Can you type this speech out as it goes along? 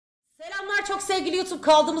Merhabalar çok sevgili YouTube,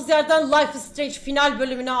 kaldığımız yerden Life is Strange final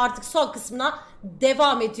bölümüne, artık son kısmına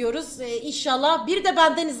devam ediyoruz. İnşallah bir de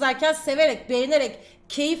benden izlerken severek, beğenerek,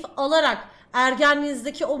 keyif alarak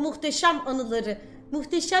ergenliğinizdeki o muhteşem anıları,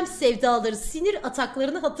 muhteşem sevdaları, sinir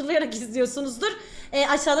ataklarını hatırlayarak izliyorsunuzdur.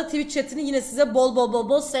 Aşağıda Twitch chatinin yine size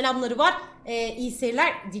bol selamları var. İyi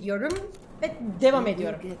seyirler diliyorum ve devam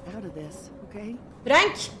ediyorum.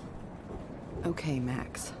 Frank. Okay,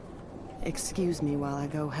 Max. Excuse me while I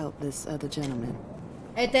go help this other gentleman.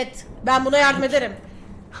 Evet, ben buna yardım ederim.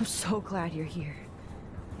 I'm so glad you're here.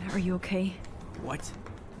 Are you okay? What?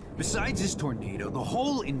 Besides this tornado, the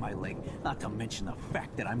hole in my leg, not to mention the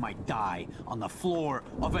fact that I might die on the floor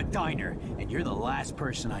of a diner, and you're the last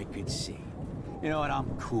person I could see. You know what?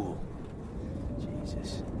 I'm cool.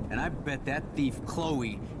 Jesus. And I bet that thief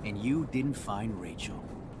Chloe and you didn't find Rachel.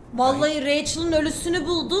 Vallahi Rachel'ın ölüsünü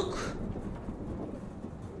bulduk.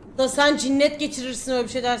 Da sen cinnet geçirirsin öyle bir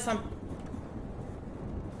şey dersem.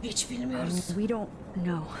 Hiç bilmiyoruz. We don't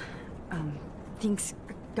know. Things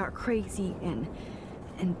got crazy and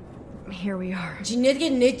here we are.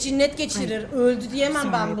 Cinnet geçirir. Öldü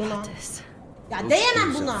diyemem ben buna. Ya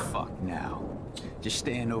diyemem buna. Fuck now. Just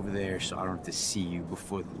stand over there so I don't have to see you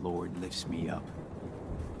before the Lord lifts me up.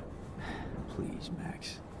 Please,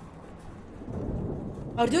 Max.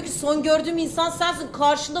 Diyor ki son gördüğüm insan sensin.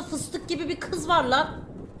 Karşında fıstık gibi bir kız var lan.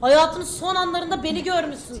 Hayatının son anlarında beni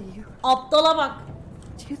görmüşsün. Aptala bak.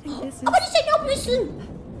 Ama sen ne yapıyorsun?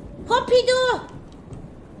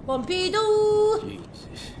 Pompidou.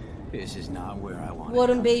 Jesus. This is not where I want to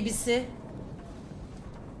Warren baby'si.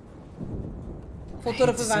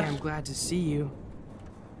 Fotoğrafı ver. I'm glad to see you.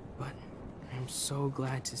 But I'm so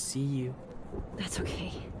glad to see you. That's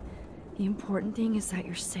okay. The important thing is that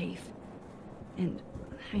you're safe. And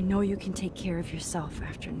I know you can take care of yourself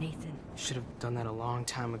after Nathan. Should have done that a long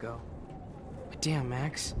time ago. But damn,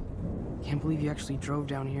 Max. Can't believe you actually drove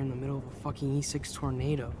down here in the middle of a fucking E6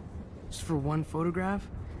 tornado. Just for one photograph?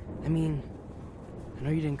 I mean, I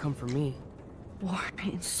know you didn't come for me.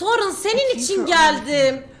 Warren. Sorun senin için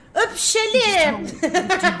geldim. Öpüşelim.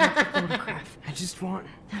 I just want...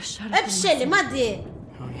 Öpüşelim hadi.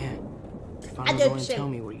 Oh yeah. Finally going to tell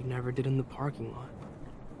me what you never did in the parking lot.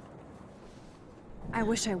 I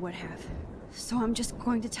wish I would have. So I'm just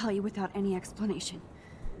going to tell you without any explanation.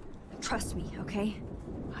 Trust me, okay?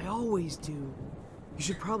 I always do. You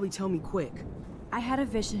should probably tell me quick. I had a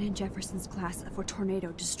vision in Jefferson's class of a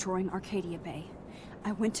tornado destroying Arcadia Bay.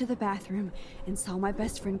 I went to the bathroom and saw my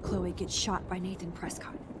best friend Chloe get shot by Nathan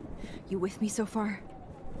Prescott. You with me so far?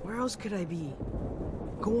 Where else could I be?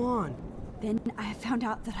 Go on. Then I found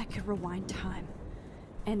out that I could rewind time.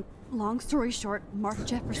 And long story short, Mark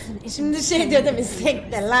Jefferson is... Şimdi şey diyor değil mi?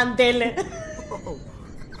 Sekte lan deli. Oh,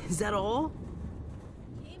 is that all?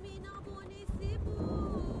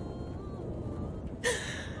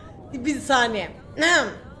 Bir saniye.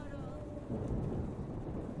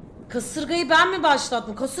 Kasırgayı ben mi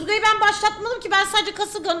başlattım? Kasırgayı ben başlatmadım ki. Ben sadece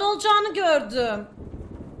kasırganın olacağını gördüm.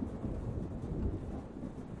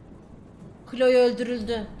 Chloe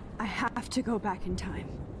öldürüldü. I have to go back in time.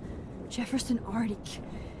 Jefferson already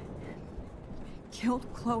killed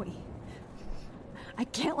Chloe. I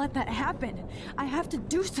can't let that happen. I have to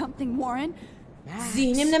do something, Warren.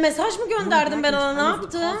 Zihnimle mesaj mı gönderdim ben ona? Ne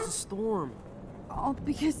yaptım? All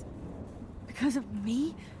because of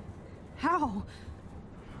me? How?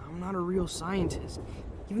 I'm not a real scientist,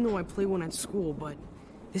 even though I play one at school, but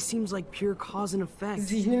this seems like pure cause and effect.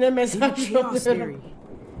 Zihnine mesaj gönderiyorum.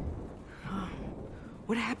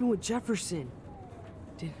 What happened with Jefferson?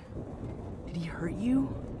 Did he hurt you?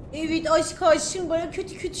 Evet, aşk aşkın bana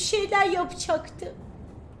kötü şeyler yapacaktı.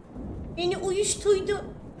 Beni uyuşturdu.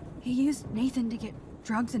 He used Nathan to get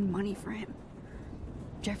drugs and money for him.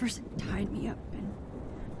 Jefferson tied me up and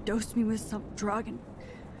dosed me with some drug and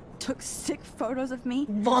took sick photos of me.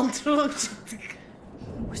 Vantrolog çıktık.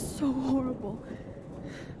 It was so horrible.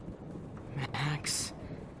 Max,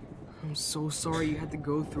 I'm so sorry you had to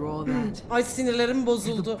go through all that. Ay sinirlerim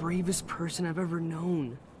bozuldu. You're the bravest person I've ever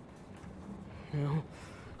known. You know,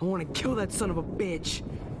 I want to kill that son of a bitch.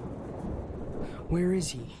 Where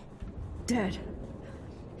is he? Dead.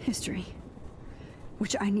 History.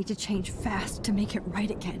 Which I need to change fast to make it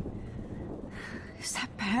right again. Is that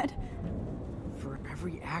bad? For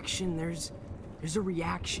every action, there's a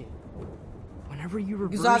reaction. Whenever you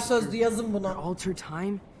reverse Güzel sözlü yazın buna. or alter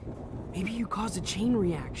time, maybe you cause a chain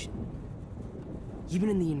reaction. Even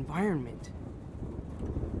in the environment.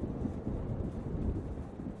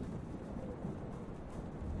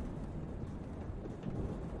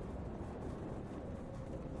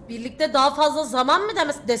 Birlikte daha fazla zaman mı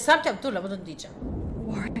desem ki dur la bunu diyeceğim.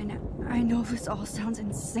 Warren, I know this all sounds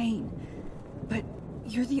insane, But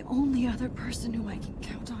you're the only other person who I can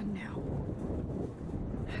count on now.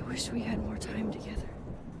 I wish we had more time together.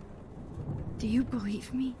 Do you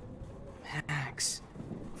believe me? Max,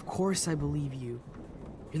 of course I believe you.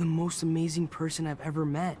 You're the most amazing person I've ever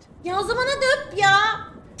met. Ya o zaman hadi öp ya.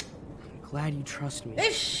 I'm glad you trust me.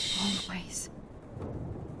 Always.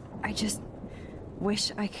 I just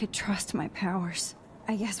wish I could trust my powers.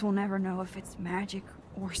 I guess we'll never know if it's magic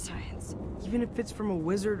or science. Even if it's from a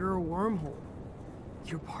wizard or a wormhole,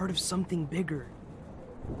 you're part of something bigger.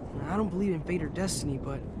 I don't believe in fate or destiny,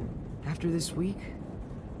 but after this week,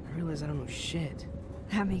 I realize I don't know shit.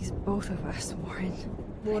 That makes both of us, Warren.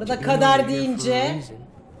 Bu arada You know kader you're here for a deyince. reason.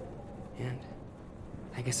 And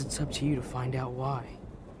I guess it's up to you to find out why.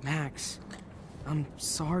 Max, I'm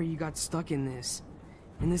sorry you got stuck in this.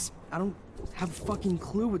 I don't have a fucking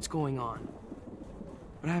clue what's going on.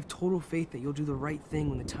 But I have total faith that you'll do the right thing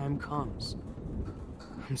when the time comes.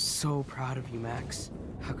 I'm so proud of you, Max.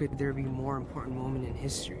 How could there be a more important moment in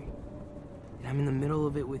history? And I'm in the middle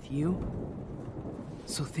of it with you.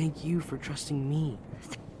 So thank you for trusting me.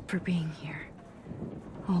 For being here.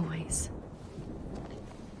 Always.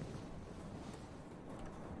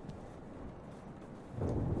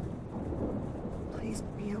 Please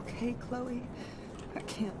be okay, Chloe. I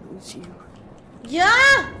can't lose you. Ya!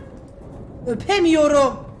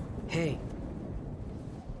 Öpemiyorum. Hey,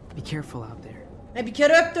 be careful out there. Bir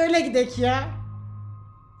kere öp de öyle gidek ya.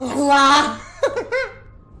 Allah!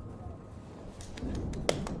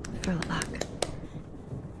 For luck.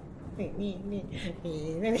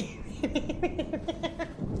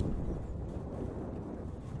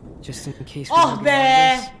 Just in case we Oh don't be! get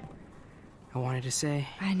out of this, I wanted to say,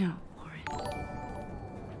 I know, Warren.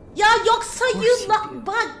 Ya yoksa you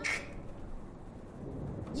bak.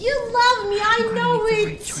 You love me, I I'm know gonna make the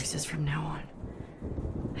right it. choices from now on.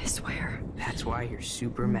 I swear. that's why you're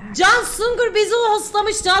super Max. Can Sungur bizi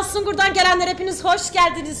hostlamış. Can Sungur'dan gelenler hepiniz hoş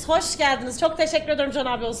geldiniz. Hoş geldiniz. Çok teşekkür ederim Can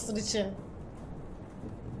abi hostun için.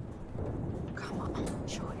 Come on,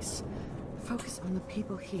 Joyce. Focus on the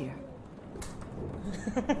people here.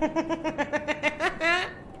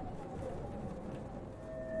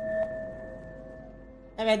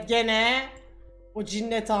 Evet gene o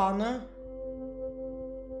cinnet anı.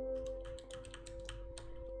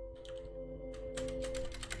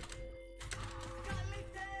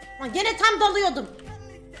 Lan gene tam dalıyordum.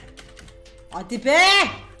 Hadi be.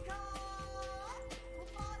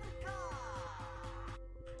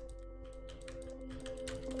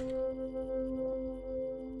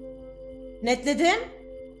 Netledim.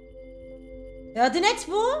 Hadi net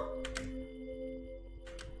bu.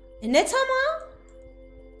 Net ama.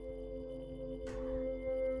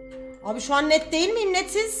 Abi şu an net değil miyim?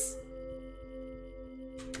 Netiz.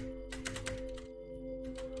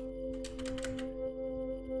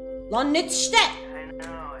 Lan net işte.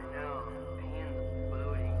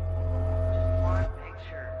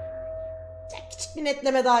 Küçük bir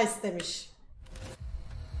netleme daha istemiş.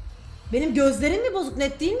 Benim gözlerim mi bozuk?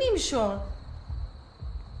 Net değil miymiş o?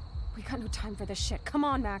 We got no time for this shit. Come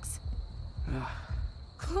on, Max.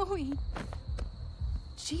 Chloe.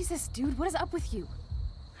 Jesus, dude, what is up with you?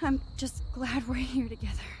 I'm just glad we're here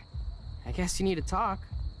together. I guess you need to talk.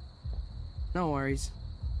 No worries.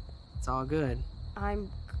 It's all good. I'm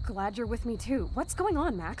glad you're with me too. What's going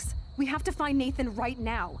on, Max? We have to find Nathan right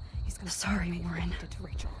now. He's gonna Sorry, pay for what Warren. he did to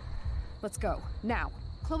Rachel. Let's go now.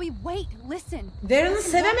 Chloe, wait, listen. Darren'ı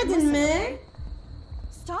Listen, sevemedin listen, mi? okay?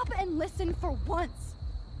 Stop and listen for once.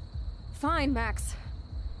 Fine, Max.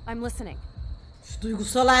 I'm listening. Şu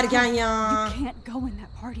duygusal ergen ya. You can't go in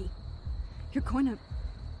that party. You're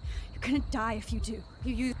gonna die if you do.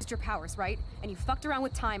 You used your powers, right? And you fucked around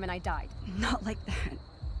with time and I died. Not like that.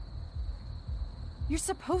 You're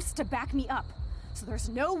supposed to back me up. So there's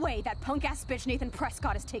no way that punk-ass bitch Nathan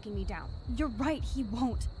Prescott is taking me down. You're right, he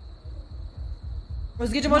won't.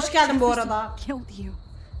 Özgeciğim hoş geldin bu arada. Killed you.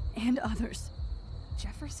 And others.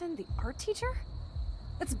 Jefferson, the art teacher?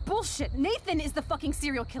 That's bullshit. Nathan is the fucking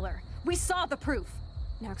serial killer. We saw the proof.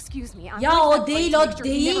 Now excuse me. I'm Ya going to o that party değil, to o make sure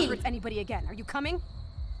he değil. never hurts anybody again. Are you coming?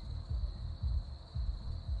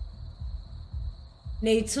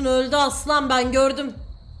 Nathan öldü aslan, ben gördüm.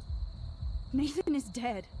 Nathan is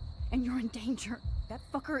dead, and you're in danger. That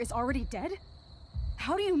fucker is already dead?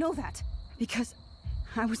 How do you know that? Because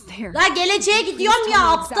I was there. La geleceğe gidiyorum Please ya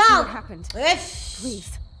tell me exactly aptal. what happened. Öf.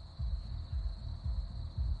 Please.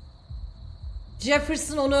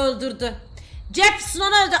 Jefferson onu öldürdü. Jefferson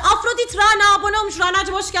onu öldürdü. Afrodit Rana abone olmuş.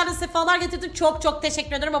 Rana'cığım hoş geldin. Sefalar getirdin. Çok çok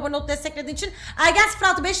teşekkür ederim abone olup desteklediğin için. Ergen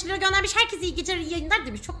 06 5 lira göndermiş. Herkese iyi geceler, iyi yayınlar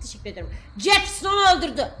demiş. Çok teşekkür ederim. Jefferson onu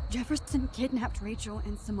öldürdü. Jefferson kidnapped Rachel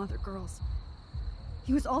and some other girls.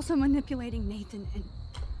 He was also manipulating Nathan, and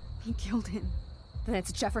he killed him. Then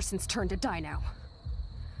it's Jefferson's turn to die now.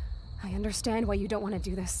 I understand why you don't want to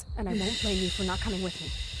do this, and I won't blame you for not coming with me.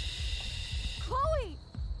 Chloe!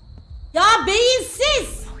 Ya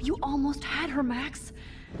beyinsiz! You almost had her, Max.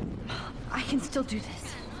 I can still do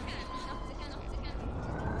this.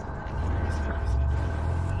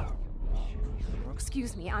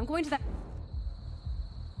 Excuse me, I'm going to that...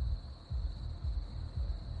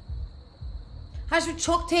 Ha şimdi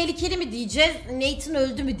çok tehlikeli mi diyeceğiz? Nathan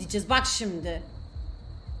öldü mü diyeceğiz? Bak şimdi.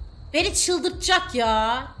 Beni çıldırtacak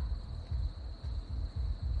ya.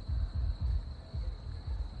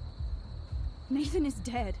 Nathan is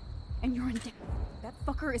dead, and you're in That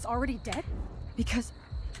fucker is already dead? because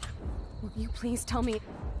Will you please tell me...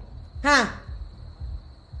 Ha.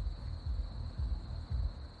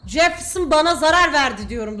 Jefferson bana zarar verdi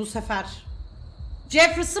diyorum bu sefer.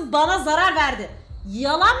 Jefferson bana zarar verdi.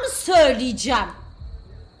 Yalan mı söyleyeceğim?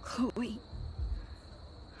 Chloe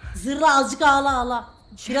Zırla azıcık ağla ağla.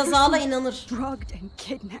 Biraz ağla inanır. drugged and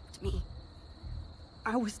kidnapped me.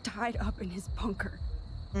 I was tied up in his bunker.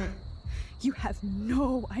 You have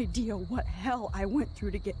no idea what hell I went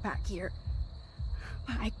through to get back here.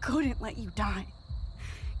 But I couldn't let you die.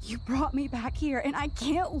 You brought me back here, and I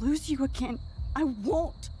can't lose you again. I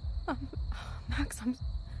won't. Max,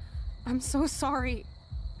 I'm so sorry.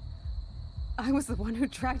 I was the one who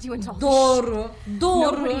dragged you into all this Doğru. shit.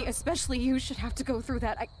 Doğru. Nobody, especially you, should have to go through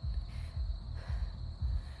that.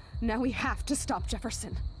 Now we have to stop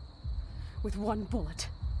Jefferson. With one bullet.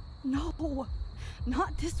 No,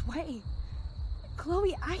 not this way.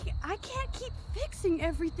 Chloe, I can't keep fixing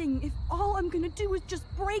everything if all I'm gonna do is just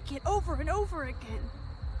break it over and over again.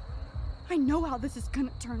 I know how this is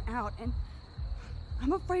gonna turn out, and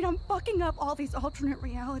I'm afraid I'm fucking up all these alternate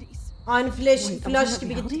realities. Aynı flash Wait, gibi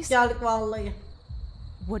realities? gittik geldik vallahi.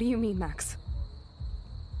 What do you mean, Max?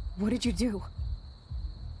 What did you do?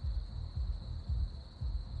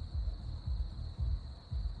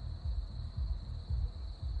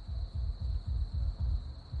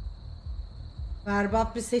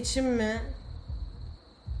 Berbat bir seçim mi?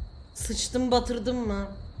 Sıçtım batırdım mı?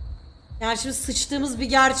 Yani şimdi sıçtığımız bir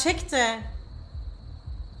gerçek de.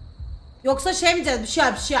 Yoksa şey mi diyeceğiz?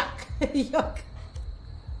 Bir şey yok. Yok.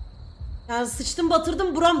 Yani sıçtım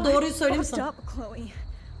batırdım buram doğruyu söyleyeyim Fucked sana. up, Chloe.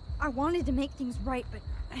 I wanted to make things right, but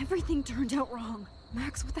everything turned out wrong.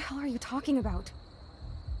 Max, what the hell are you talking about?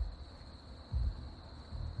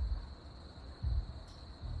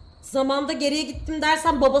 Zamanda geriye gittim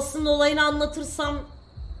dersen babasının olayını anlatırsam.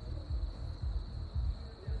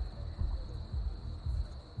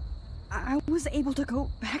 I was able to go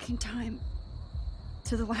back in time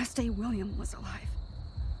to the last day William was alive.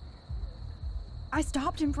 I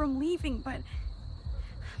stopped him from leaving,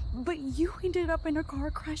 but you ended up in a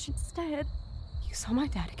car crash instead. You saw my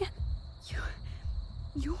dad again?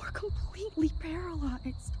 You were completely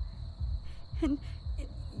paralyzed. And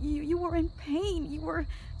you were in pain. You were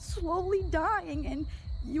slowly dying, and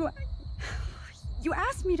you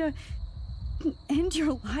asked me to end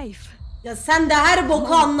your life. Ya sen de her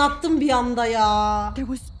boku anlattın bir anda ya. There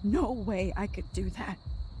was no way I could do that.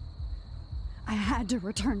 I had to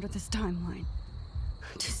return to this timeline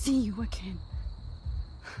to see you again.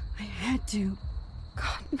 I had to.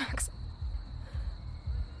 God, Max.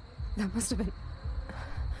 That must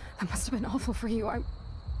have been awful for you. I'm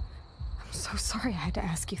so sorry I had to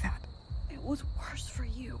ask you that. It was worse for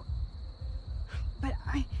you. But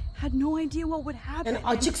I had no idea what would happen. Yani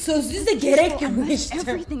açık sözlüyüz de gerek yok işte.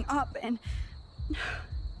 Everything up, and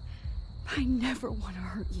I never want to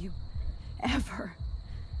hurt you. Ever.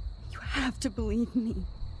 You have to believe me.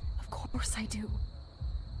 Of course I do.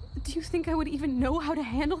 Do you think I would even know how to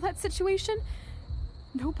handle that situation?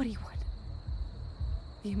 Nobody would.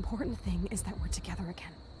 The important thing is that we're together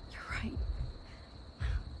again. You're right.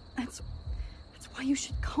 That's why you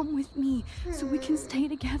should come with me, so we can stay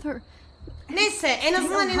together. Neyse en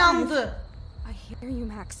azından inandı. I hear you,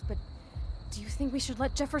 Max, but do you think we should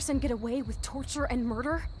let Jefferson get away with torture and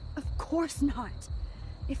murder? Of course not.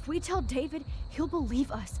 If we tell David, he'll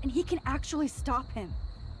believe us, and he can actually stop him.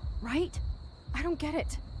 Right? I don't get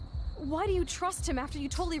it. Why do you trust him after you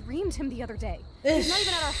totally reamed him the other day? He's not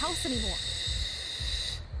even at our house anymore.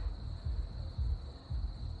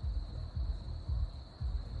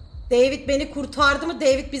 David beni kurtardı mı?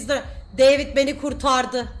 David beni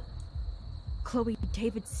kurtardı. Chloe,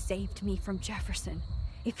 David saved me from Jefferson.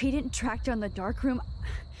 If he didn't track down the dark room,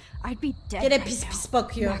 I'd be dead Gene right pis now. pis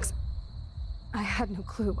bakıyor. Max, I had no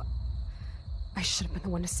clue. I should have been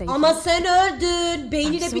the one to save Ama you. sen öldün.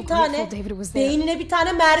 Beynine I'm bir so tane. grateful David was there. Beynine bir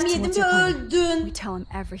tane mermi So yedim what's ve your plan? öldün. We tell him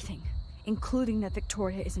everything, including that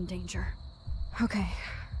Victoria is in danger. Okay.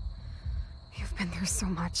 You've been through so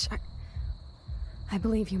much. I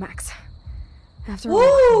believe you, Max. After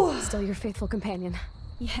all, I'm still your faithful companion.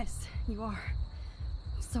 Yes, you are.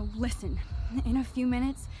 So listen, in a few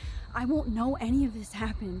minutes, I won't know any of this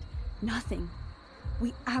happened. Nothing.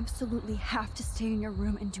 We absolutely have to stay in your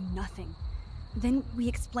room and do nothing. Then we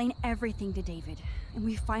explain everything to David, and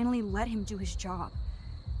we finally let him do his job.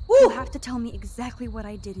 You'll have to tell me exactly what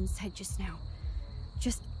I did and said just now.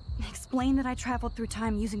 Just explain that I traveled through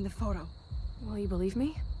time using the photo. Will you believe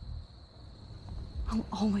me? I'll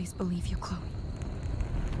always believe you, Chloe.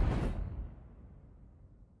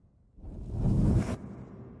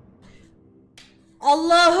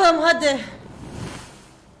 Allah'ım hadi.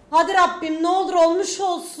 Hadi Rabbim ne olur olmuş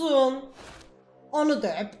olsun. Onu da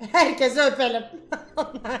öp. Herkesi öpelim.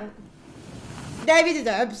 David'i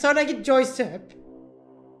de öp. Sonra git Joyce'u öp.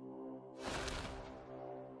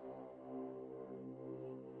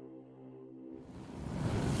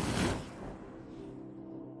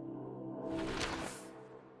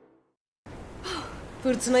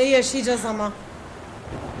 Fırtınayı yaşayacağız ama.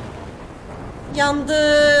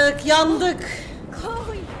 Yandık, yandık.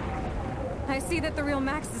 Chloe! I see that the real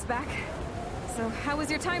Max is back. So, how was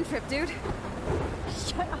your time trip, dude?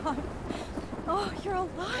 Shut up. Oh, you're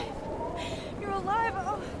alive. You're alive.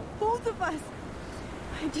 Oh, both of us.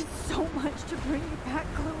 I did so much to bring you back,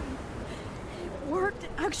 Chloe. It worked.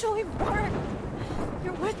 It actually worked.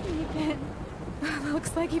 You're with me again.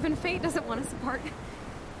 Looks like even fate doesn't want us apart.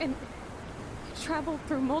 And I traveled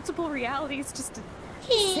through multiple realities just to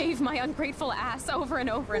save my ungrateful ass over and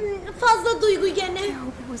over. And Fazla duygu gene. I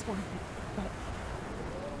hope it was worth it. But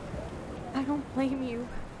I don't blame you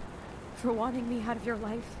for wanting me out of your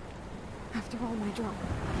life after all my drama.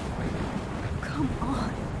 Come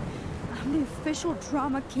on. I'm the official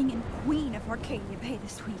drama king and queen of Arcadia Bay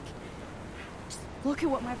this week. Just look at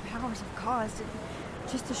what my powers have caused in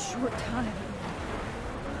just a short time.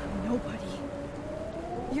 Nobody.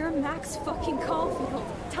 You're Max fucking Caulfield,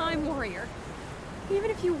 Time Warrior. Even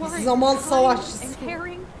if you weren't Zaman kind savaşçısı. and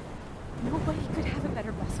caring, nobody could have a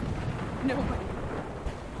better best friend. Nobody.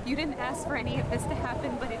 You didn't ask for any of this to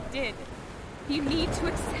happen, but it did. You need to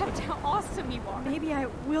accept how awesome you are. Maybe I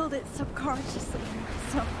willed it subconsciously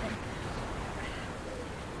or something.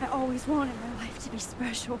 I always wanted my life to be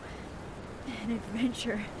special. An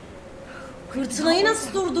adventure. Fırtınayı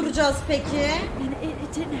nasıl durduracağız peki? And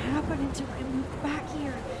it didn't happen until I moved back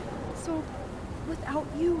here. So, without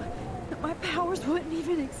you, my powers wouldn't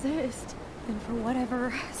even exist. And for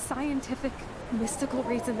whatever scientific, mystical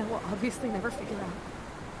reason that we'll obviously never figure out,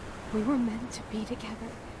 we were meant to be together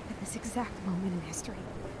at this exact moment in history.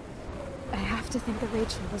 I have to think that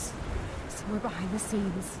Rachel was somewhere behind the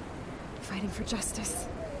scenes, fighting for justice.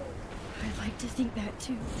 I'd like to think that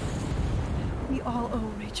too. We all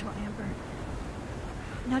owe Rachel Amber.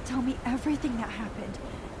 Now tell me everything that happened.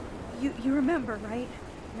 You remember, right?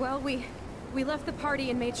 Well, we left the party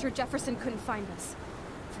and made sure Jefferson couldn't find us.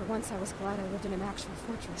 For once, I was glad I lived in an actual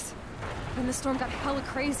fortress. Then the storm got hella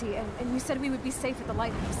crazy, and you said we would be safe at the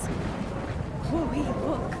lighthouse. Chloe,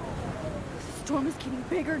 look. The storm is getting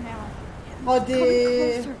bigger now. Hadi.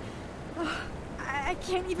 Coming closer. I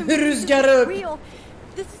can't even believe this Rüzgarı is öp. real.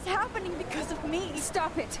 This is happening because of me.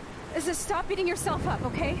 Stop it! Stop beating yourself up,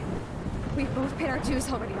 okay? We've both paid our dues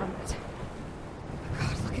already on that.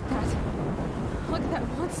 God, look at that. Look at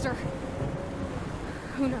that monster.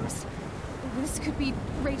 Who knows? This could be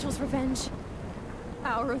Rachel's revenge.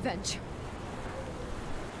 Our revenge.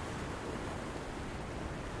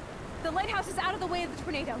 The lighthouse is out of the way of the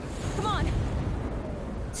tornado. Come on!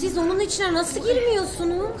 Siz onun içine nasıl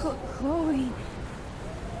girmiyorsunuz? Chloe.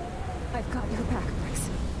 I've got your back, Max.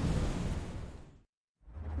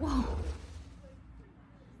 Whoa.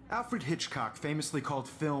 Alfred Hitchcock famously called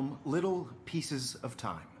film little pieces of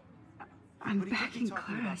time. I'm But he back didn't in talk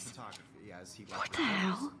about class. photography as he What liked the to call it.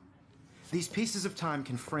 hell? These pieces of time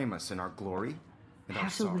can frame us in our glory and I our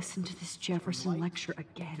have to sorrow. listen to this Jefferson From light lecture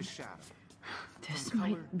again. to shadow, This from might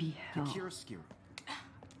color be to hell. chiaroscuro.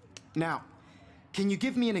 Now, can you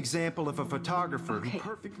give me an example of a photographer Okay, who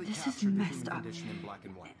perfectly this is captured the messed human up. condition in black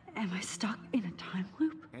and white? Am I stuck in a time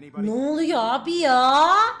loop? Anybody? Ne oluyor abi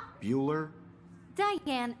ya? Bueller?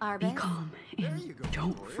 Diane Be Arbus. calm There and you go,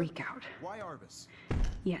 don't Victoria. freak out. Why Arbus?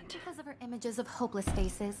 Yet. Because of her images of hopeless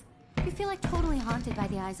faces, you feel like totally haunted by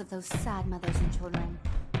the eyes of those sad mothers and children.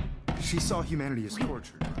 She saw humanity as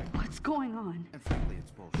tortured, right? What's going on? And frankly,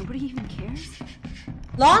 it's bullshit. Nobody even cares?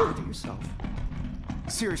 Lan! Look at yourself.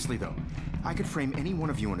 Seriously though, I could frame any one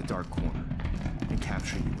of you in a dark corner and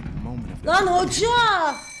capture you in a moment of Lan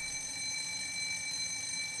hoca!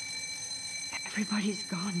 Everybody's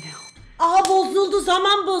gone now. Aha bozuldu,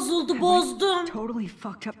 zaman bozuldu, bozdum. Totally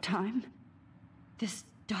fucked up time. This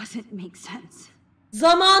doesn't make sense.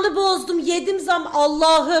 Zamanı bozdum, yedim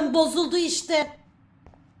Allah'ım, bozuldu işte.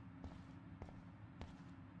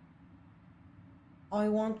 I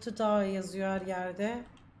want to die yazıyor her yerde.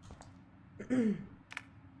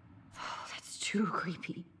 That's too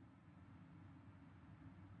creepy.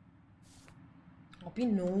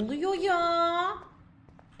 Abi ne oluyor ya?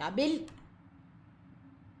 Ya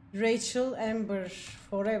Rachel Amber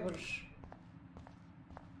Forever.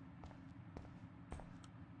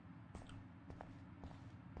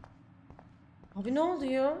 Abi ne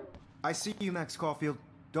oluyor? I see you, Max Caulfield.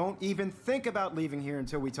 Don't even think about leaving here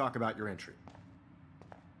until we talk about your entry.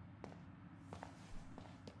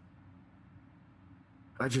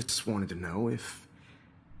 I just wanted to know if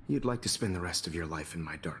you'd like to spend the rest of your life in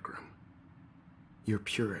my darkroom. Your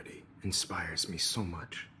purity inspires me so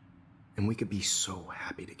much, and we could be so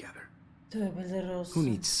happy together. Tövbeler olsun. Who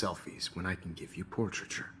needs selfies when I can give you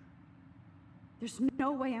portraiture? There's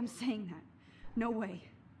no way I'm saying that. No way.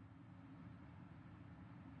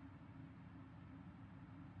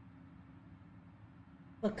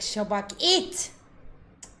 Bakışa bak it.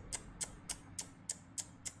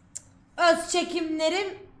 Öz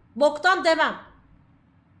çekimlerim boktan demem.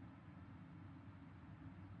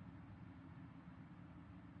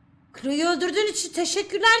 Chloe'yi öldürdüğün için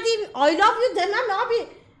teşekkürler diyeyim. I love you demem abi.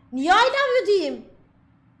 Niye I love you diyeyim?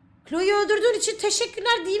 Chloe'yi öldürdüğün için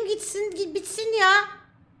teşekkürler diyeyim, gitsin bitsin ya.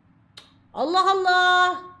 Allah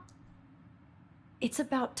Allah. It's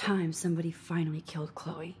about time somebody finally killed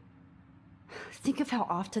Chloe. Think of how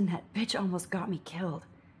often that bitch almost got me killed.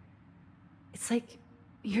 It's like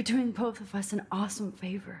you're doing both of us an awesome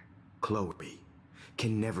favor. Chloe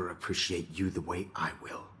can never appreciate you the way I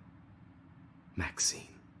will. Maxine.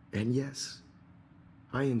 And yes,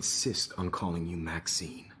 I insist on calling you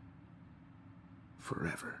Maxine.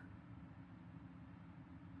 Forever.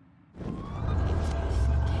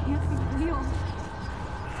 Can't be real.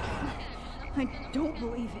 I don't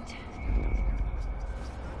believe it.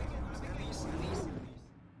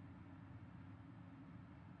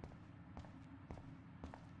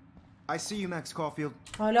 I see you, Max Caulfield.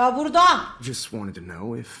 Hala burada. Just wanted to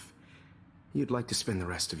know if you'd like to spend the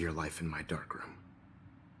rest of your life in my darkroom.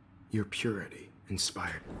 Your purity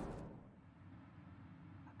inspired.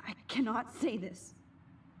 I cannot say this.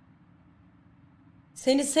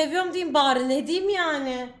 Seni seviyorum diyeyim bari, ne diyeyim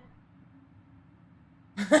yani.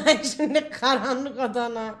 Şimdi karanlık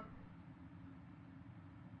odana.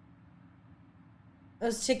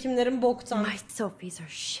 Öz çekimlerim boktan. My selfies are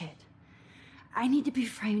shit. I need to be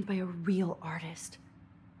framed by a real artist.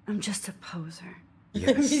 I'm just a poser.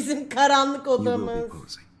 Yes, Bizim karanlık you will be odamız.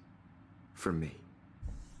 posing. For me.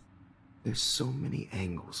 There's so many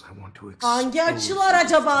angles I want to expose. Hangi açılar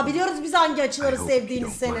acaba? Biliyoruz biz hangi I açıları hope you sevdiğini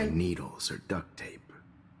don't senin. mind needles or duct tape.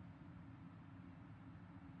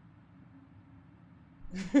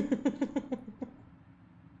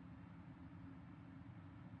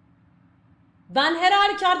 Ben her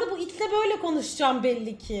halükarda bu itle böyle konuşacağım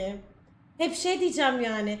belli ki. Hep şey diyeceğim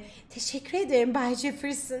yani. Teşekkür ederim Bay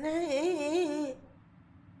Jefferson.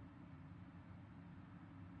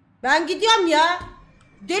 Ben gidiyorum ya.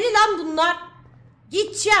 Deli lan bunlar.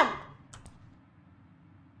 Gideceğim.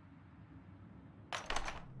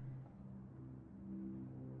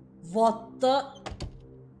 What the...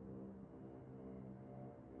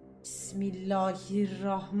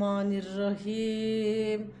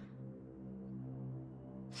 Bismillahirrahmanirrahim.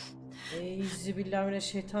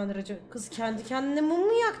 Eyyüzübillahimineşşeytanirracim. Kız kendi kendine mum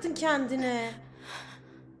mu yaktın kendine?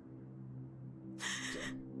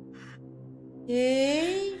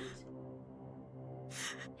 Hey.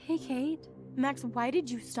 Hey, Kate. Max, why did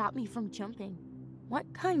you stop me from jumping? What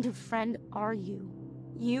kind of friend are you?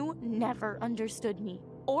 You never understood me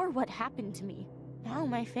or what happened to me. Now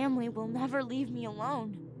my family will never leave me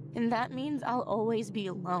alone. And that means I'll always be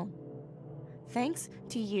alone. Thanks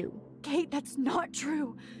to you. Kate, that's not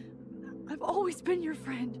true. I've always been your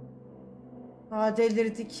friend. Aa,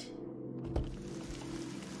 delirdik.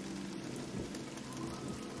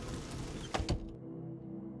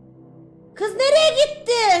 Kız nereye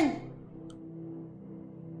gittin?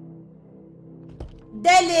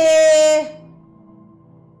 Deli.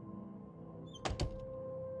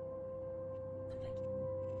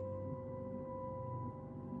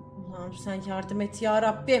 Allah'ım sen yardım et ya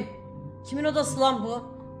Rabbim. Kimin odası lan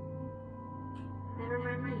bu?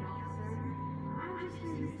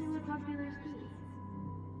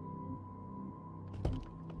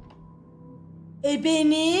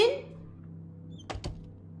 Benin.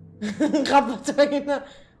 Kapat oyunu.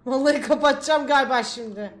 Vallahi kapatacağım galiba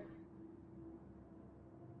şimdi.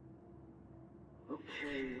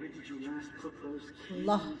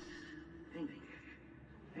 Allah.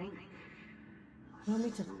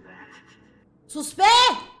 Sus be!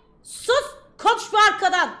 Sus! Konuşma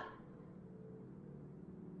arkadan!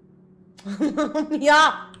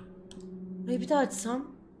 Ya! Burayı bir daha açsam.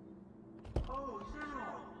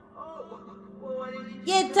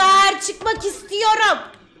 Yeter! Çıkmak istiyorum!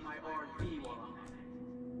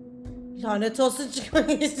 Lanet olsun,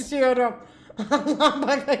 çıkmak istiyorum. Allah'ım,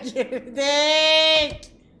 baka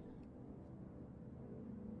girdik.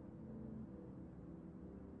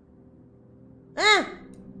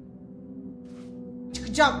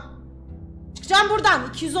 Çıkacağım. Çıkacağım buradan.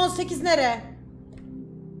 218 nere?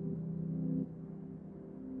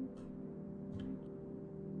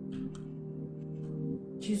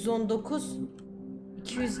 ...219...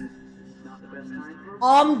 ...200...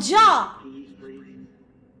 Amca!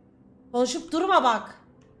 Konuşup durma bak.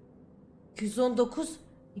 219...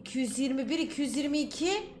 ...221...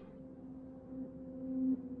 ...222...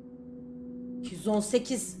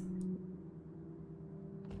 ...218...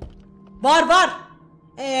 Var!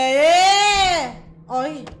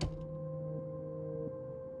 Ay.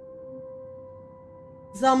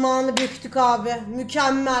 Zamanı büktük abi.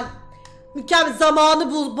 Mükemmel. Mükemmel.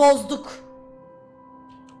 Zamanı bozduk.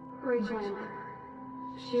 Rachel,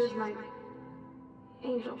 she was my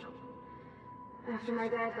angel. After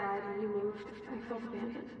my dad died and you moved, I felt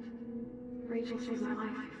abandoned. Rachel saved my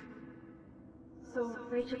life. So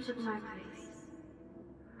Rachel took my place.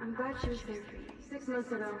 I'm glad she was there for you. 6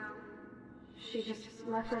 months ago, she just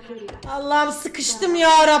left Arcadia. Allah'ım, sıkıştım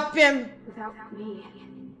ya Rabbim. Without me.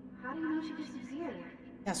 How do you know she disappeared?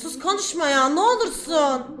 Ya sus, konuşma ya, ne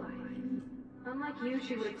olursun. Unlike you,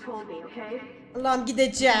 she would have told me, okay? Allah'ım,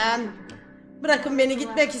 gideceğim. Bırakın beni,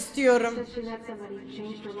 gitmek istiyorum. Said she met somebody who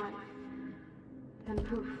changed her life. Then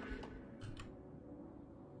poof.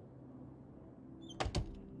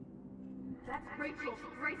 That's Rachel.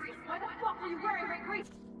 Rachel, why the fuck are you wearing my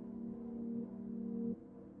grace?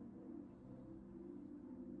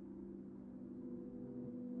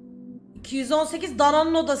 ...218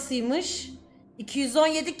 Dana'nın odasıymış.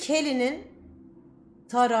 217 Kelly'nin.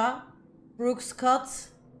 Tara, Brooke Scott,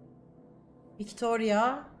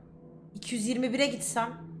 Victoria. 221'e gitsem.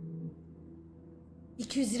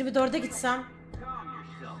 224'e gitsem.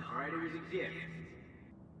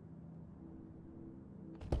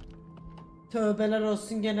 Tövbeler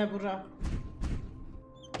olsun gene bura.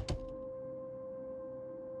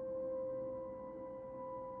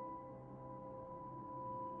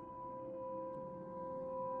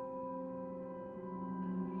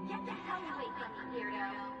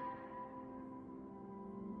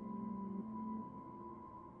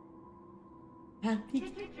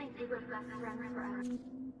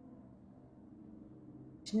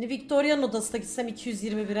 Şimdi Victoria'nın odasına gitsem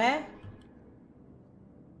 221'e.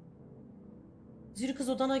 Zürü kız,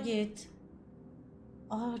 odana git.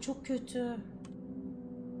 Aa, çok kötü.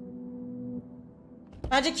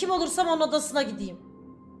 Bence kim olursam onun odasına gideyim.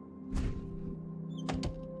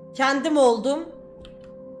 Kendim oldum.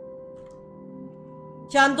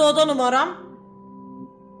 Kendi oda numaram.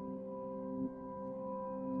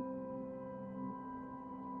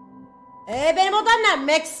 Benim odam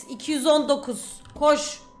ne? Max 219.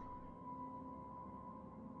 Koş.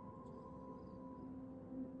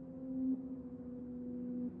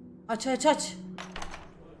 Aç.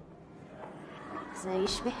 زي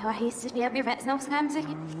يشبه واحد يصير يبي بس نفس همزة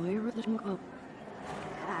Where did it go?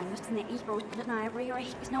 أنا نسنا إيه روت لنا يبري رايح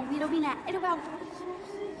بس نومي روبينا إلو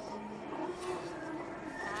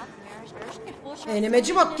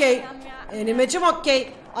Enemecim okey. Enemecim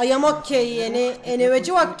okey. Ayam okey yeni.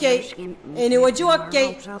 Eneveci okey. Eneveci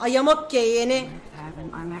okey. Ayam okey yeni.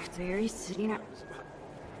 I'm actually sitting up.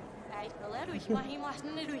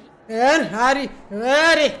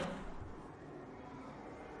 Hadi.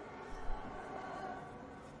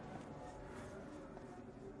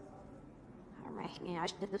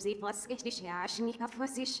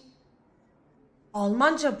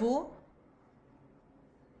 Almanca bu.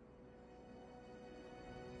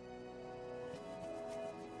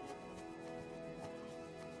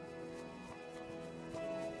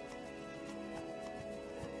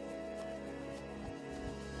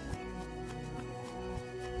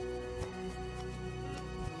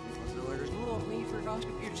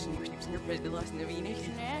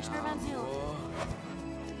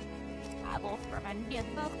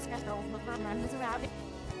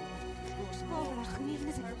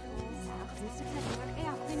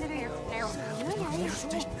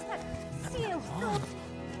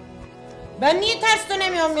 Ben niye ters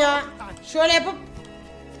dönemiyorum ya? Şöyle yapıp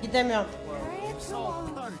gidemiyorum.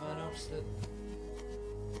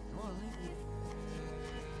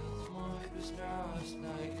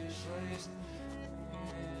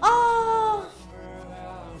 Aa!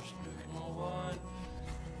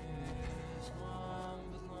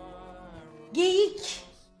 Geyik.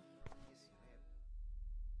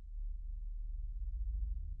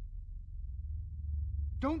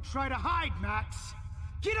 Don't try to hide, Max.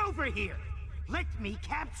 Get over here. Let me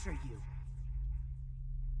capture you.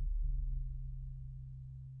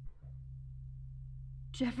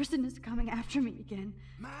 Jefferson is coming after me again.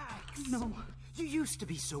 Max! No. You used to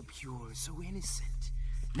be so pure, so innocent.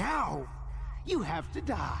 Now, you have to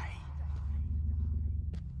die.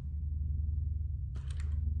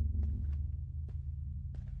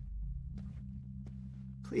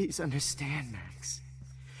 Please understand, Max.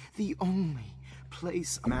 The only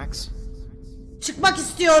place... Max? Çıkmak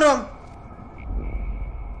istiyorum.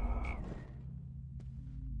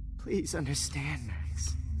 Please understand,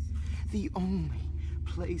 Max. The only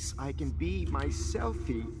place I can be myself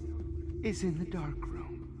is in the dark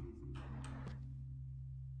room.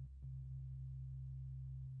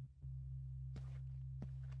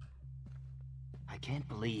 I can't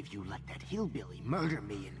believe you let that hillbilly murder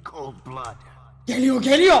me in cold blood. Geliyor,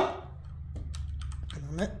 geliyor.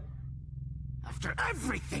 Ananı. After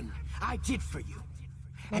everything I did for you.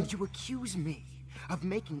 And you accuse me of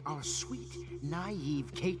making our sweet,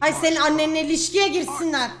 naive Kate Ay senin annenle ilişkiye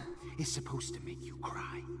girsinler. is supposed to make you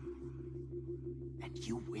cry. And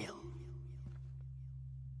you will.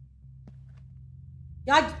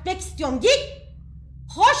 Ya gitmek istiyorum. Git.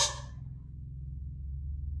 Hoş.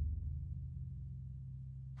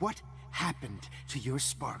 What happened to your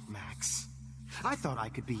spark, Max? I thought I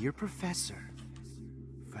could be your professor.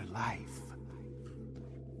 For life.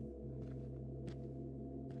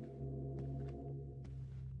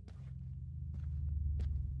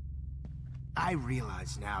 I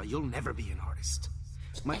realize now you'll never be an artist.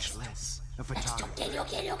 Much less a photographer.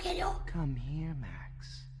 Geliyor. Come here,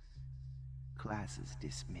 Max. Class is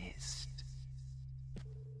dismissed.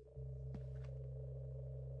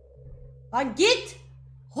 Lan git.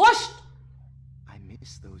 Hoş. I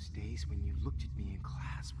miss those days when you looked at me in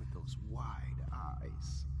class with those wide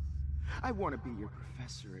eyes. I want to be your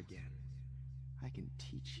professor again. I can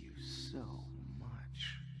teach you so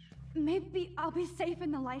much. Maybe I'll be safe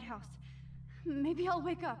in the lighthouse. Maybe I'll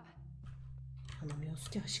wake up. Anlamıyoruz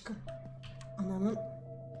ki aşkım. Ananın.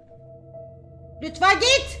 Lütfen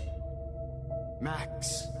git.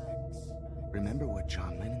 Max, remember what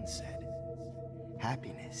John Lennon said?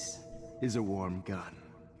 Happiness is a warm gun.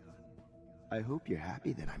 I hope you're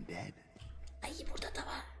happy that I'm dead. Ay burada da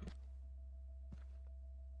var.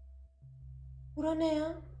 Bura ne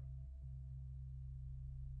ya?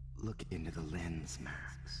 Look into the lens,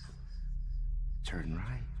 Max. Turn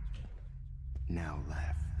right. Now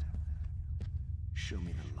left. Show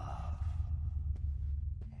me the love.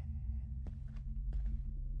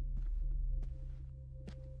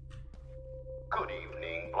 Good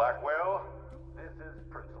evening, Blackwell. This is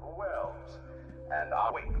Principal Wells. And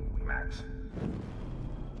I wait, Max.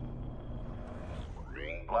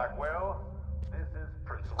 Blackwell, this is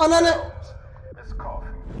Principal Ananı. Wells. Miss Coffee.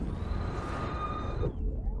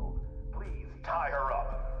 Please tie her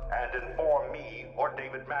up and inform me or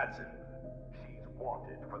David Madsen. She's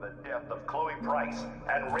wanted for the death of Chloe Price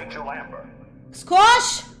and Rachel Amber.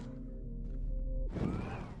 Koş.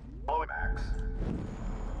 Chloe Max.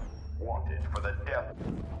 Wanted for the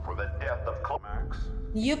death of Chloe Max.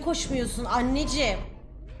 Niye koşmuyorsun anneciğim?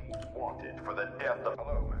 She's wanted for the death of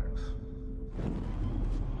Hello Max.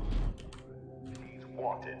 She's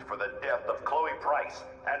wanted for the death of Chloe Price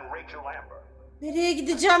and Rachel Amber. Nereye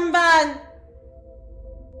gideceğim ben?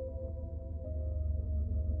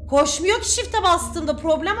 Koşmuyor ki shift'e bastığımda.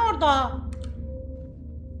 Problem orada.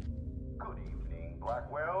 Good evening,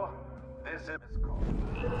 Blackwell. This is Miss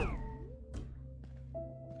Coffee.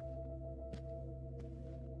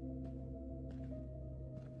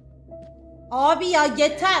 Abi ya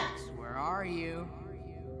yeter. Where are you?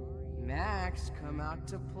 Max, come out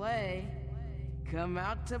to play. Come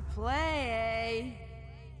out to play.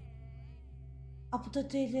 Aa, bu da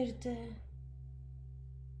delirdi.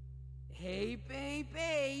 Hey, babe,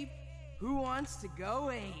 babe. Who wants to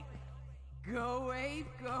go ape? Go ape,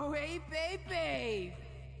 babe, babe.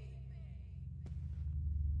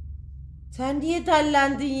 Sen niye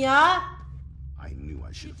dellendin ya? I knew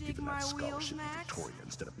I should You have dig given my that wheels, scholarship to Max? Victoria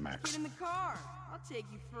instead of Get Max. in the car. I'll take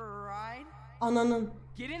you for a ride. Ananın.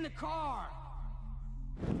 Get in the car.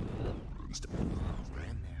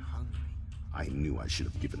 Ran there hungry. I knew I should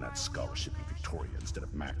have given that scholarship to Victoria instead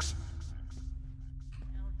of Max.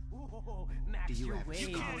 Do you have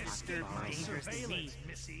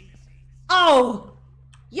Oh!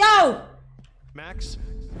 Yo! Max?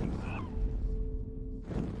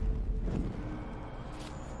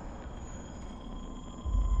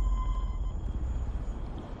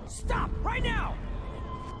 Right now!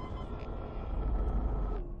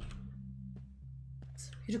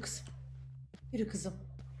 Yürü kızım. Yürü kızım.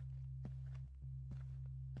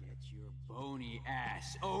 Get your bony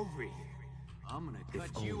ass over here. I'm gonna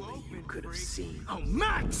If cut you only open. you could have freak. seen. Oh,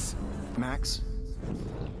 Max! Max,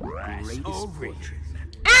 Ass greatest over here.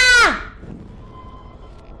 portrait. Ah!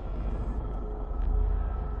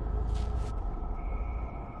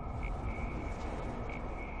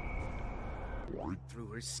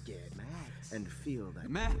 Through her skin, Max, and feel that.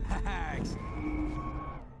 Max!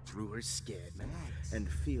 Through her skin, Max, and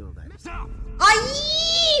feel that. Stop!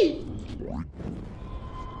 Ay!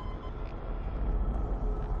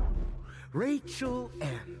 Rachel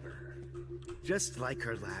Amber, just like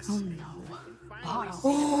her last Oh name. no. Finally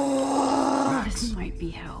Oh, this might be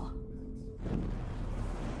hell.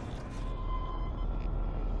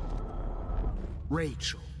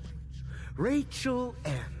 Rachel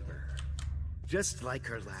Amber, just like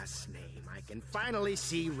her last name. I can finally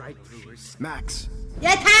see right through her skin. Max.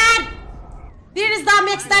 Yeter! Biriniz daha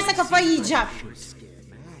Max derse kafayı yiyeceğim. Her skin,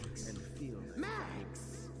 Max, and feel that. Max.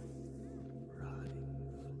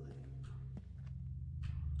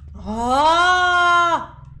 Aa!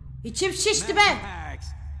 İçim şişti be. Max,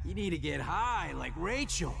 you need to get high like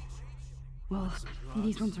Rachel. Well,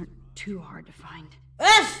 these ones aren't too hard to find.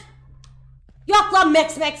 Öf! Yok lan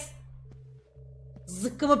Max.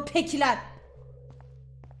 Zıkkımı pekiler.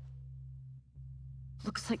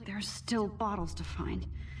 Looks like there's still bottles to find.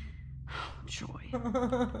 Oh, joy.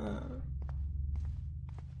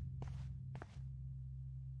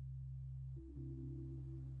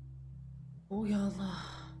 Oy Allah.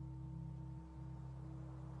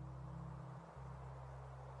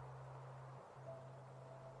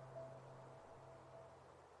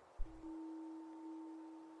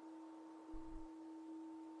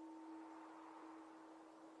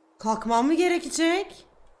 Kalkmam mı gerekecek?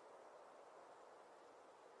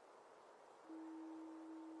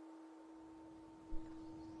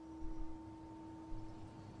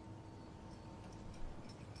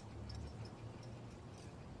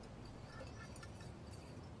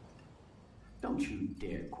 Don't you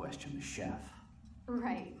dare question the chef.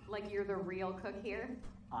 Right, like you're the real cook here?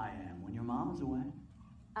 I am when your mom is away.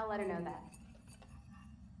 I'll let her know that.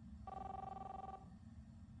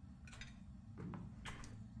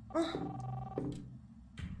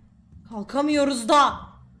 Kalkamıyoruz da.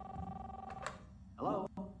 Hello?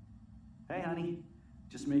 Hey, honey.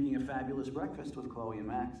 Just making a fabulous breakfast with Chloe and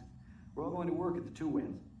Max. We're all going to work at the Two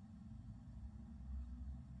Winds.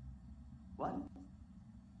 What?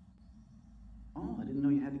 Oh, I didn't know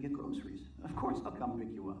you had to get groceries. Of course I'll come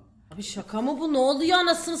pick you up. Abi şaka mı bu? Ne oluyor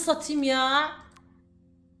anasını satayım ya?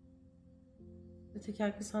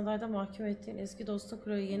 Tekerlekli sandalyede mahkum ettiğin eski dostun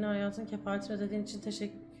Chloe yeni hayatın kefaletini ödediğin için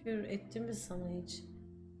teşekkür ettim mi sana hiç?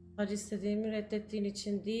 Sadece istediğimi reddettiğin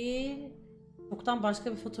için değil. Çoktan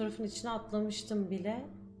başka bir fotoğrafın içine atlamıştım bile.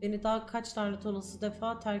 Beni daha kaç lanet olası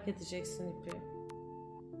defa terk edeceksin ipi.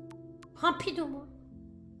 Pampido mu?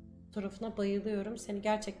 Fotoğrafına bayılıyorum. Seni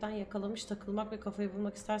gerçekten yakalamış, takılmak ve kafayı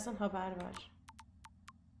bulmak istersen haber ver.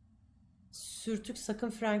 Sürtük, sakın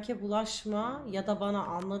Frank'e bulaşma ya da bana,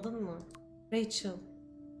 anladın mı? Rachel.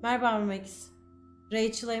 Merhaba Max.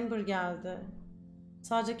 Rachel Amber geldi.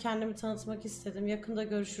 Sadece kendimi tanıtmak istedim. Yakında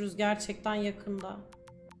görüşürüz. Gerçekten yakında.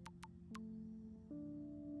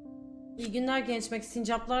 İyi günler genç Max.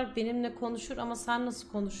 Sincaplar benimle konuşur ama sen nasıl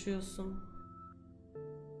konuşuyorsun?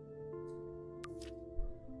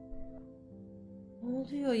 Ne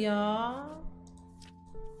oluyor ya?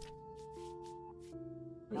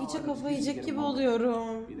 İyice kafayı yiyecek gibi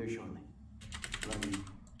oluyorum.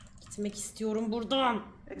 Gitmek istiyorum buradan.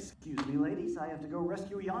 Excuse me, ladies. I have to go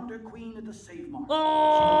rescue yonder queen at the Save Mart.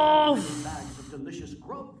 Of! Bags of delicious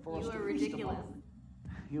grub for us You to are feast ridiculous. upon.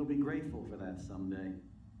 You'll be grateful for that someday.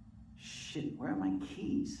 Shit, where are my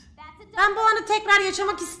keys? Ben bu anı tekrar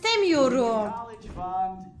yaşamak istemiyorum. College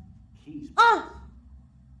fund. Keys. Ah!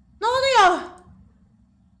 Ne oluyor?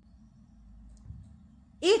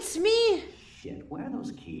 It's me. Shit, where are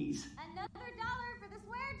those keys? Another $1 for the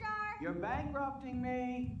swear jar! You're bankrupting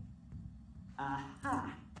me.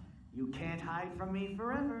 Aha! You can't hide from me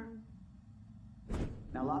forever.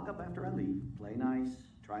 Now lock up after I leave. Play nice.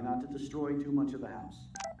 Try not to destroy too much of the house.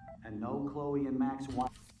 And no Chloe and Max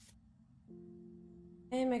want...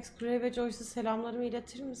 Hey Max, Gray ve Joyce'a selamlarımı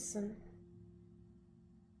iletir misin?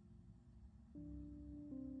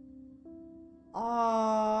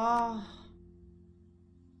 Ah.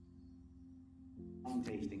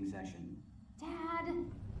 tasting session. Dad.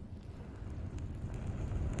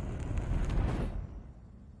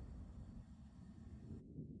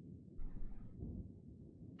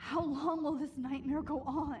 How long will this nightmare go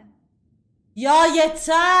on? Ya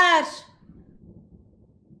yeter.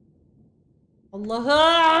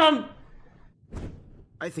 Allah'ım.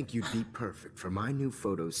 I think you'd be perfect for my new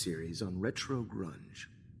photo series on retro grunge.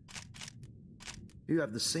 You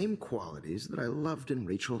have the same qualities that I loved in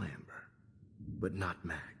Rachel Amber, but not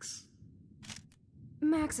Max.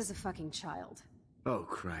 Max is a fucking child. Oh,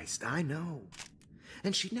 Christ, I know.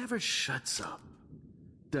 And she never shuts up,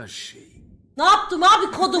 does she? Ne yaptım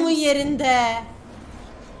abi kodumun yerinde?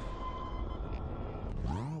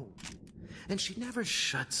 No. And she never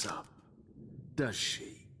shuts up, does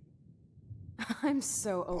she? I'm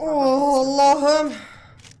so over Oh, Allah'ım.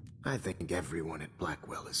 I think everyone at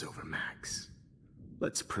Blackwell is over Max.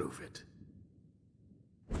 Let's prove it.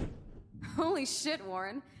 Holy shit,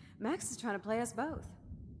 Warren. Max is trying to play us both.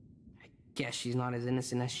 I guess she's not as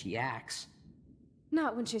innocent as she acts.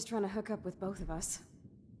 Not when she's trying to hook up with both of us.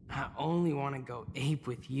 I only want to go ape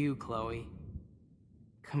with you, Chloe.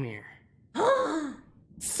 Come here.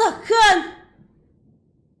 Sakın.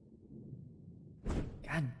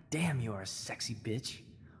 God damn, you are a sexy bitch.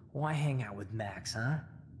 Why hang out with Max, huh?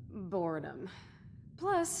 Boredom.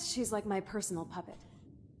 Plus, she's like my personal puppet.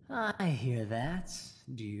 I hear that.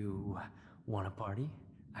 Do you want a party?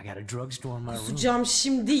 I got a drugstore in my room. Kusacağım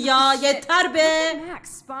şimdi ya. Yeter be. Look at Max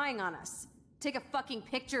spying on us. Take a fucking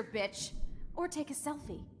picture, bitch. Or take a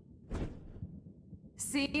selfie.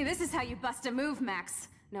 See, this is how you bust a move, Max.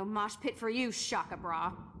 No mosh pit for you, Shaka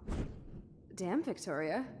Bra. Damn,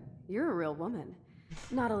 Victoria. You're a real woman.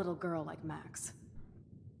 Not a little girl like Max.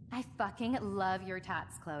 I fucking love your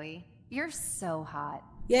tats, Chloe. You're so hot.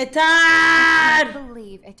 Yeter. I can't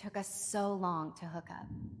believe it took us so long to hook up.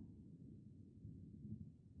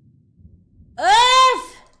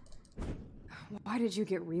 Öf! Why did you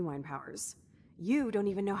get rewind powers? You don't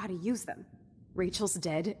even know how to use them. Rachel's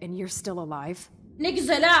dead and you're still alive. Ne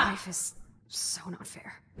güzel ha. Life is so not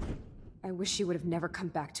fair. I wish you would have never come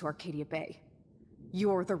back to Arcadia Bay.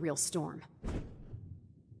 You're the real Storm.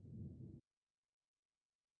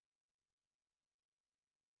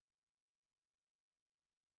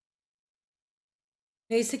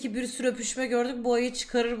 Neyse ki bir sürü öpüşme gördük. Bu ayı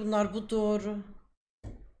çıkarır bunlar. Bu doğru.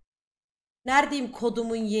 Neredeyim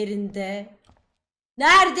kodumun yerinde?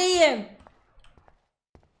 Neredeyim?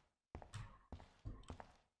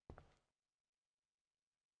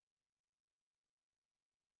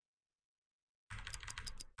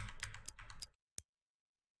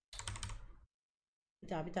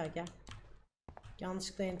 Bir daha gel.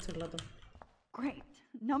 Yanlışlıkla enterladım. Great.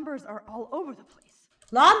 Numbers are all over the place.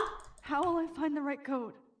 Lan! How will I find the right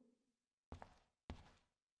code?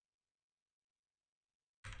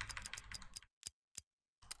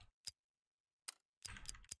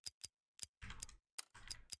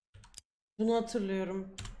 Bunu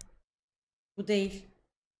hatırlıyorum. Bu değil.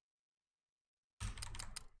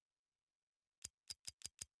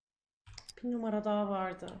 Bir numara daha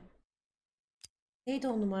vardı. Neydi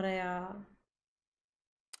o numara ya?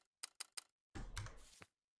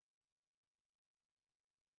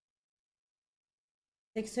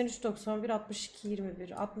 ...83 91 62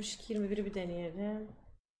 21 62 21'i bir deneyelim.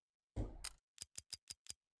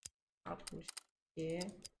 62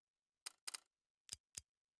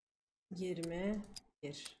 21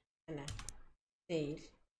 ne?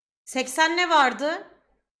 Değil. 80 ne vardı?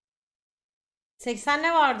 80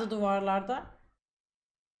 ne vardı duvarlarda?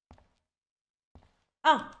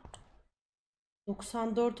 Ah.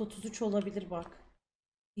 94 33 olabilir bak.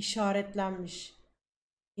 İşaretlenmiş.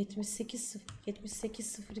 78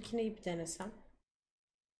 02 neyi bir denesem?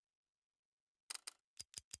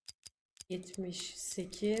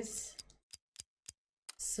 78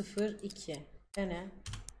 02 dene.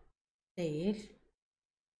 Değil.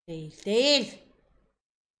 Değil.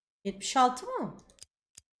 76 mı?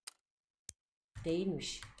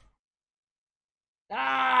 Değilmiş.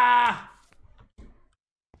 Ah!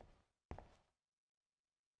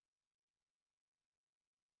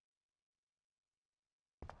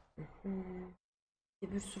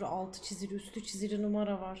 Bir sürü altı çizili üstü çizili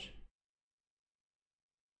numara var.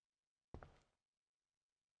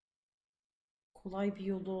 Kolay bir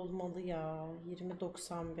yolu olmalı ya.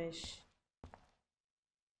 2095.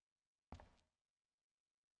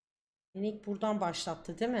 Beni ilk buradan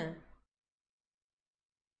başlattı değil mi?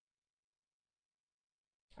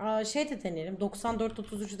 Şey de deneyelim. 94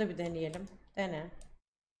 33'ü de bir deneyelim. Dene.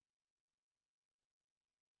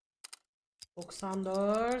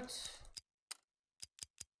 94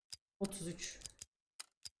 33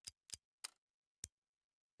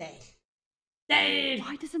 Değil.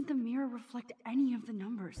 Why doesn't the mirror reflect any of the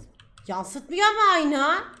numbers? Yansıtmıyor ama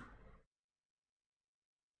ayna.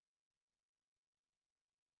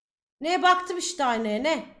 Neye baktım işte aynaya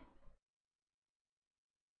ne?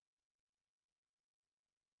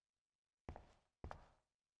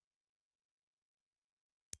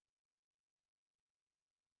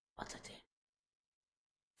 At hadi.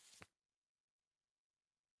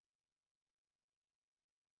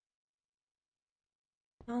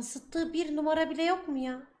 Yansıttığı bir numara bile yok mu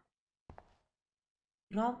ya?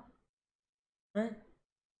 Kral. He?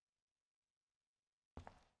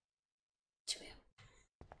 Açmıyor.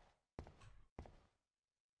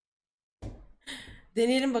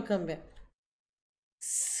 Deneyelim bakalım bir.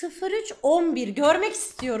 0311 görmek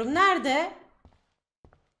istiyorum. Nerede?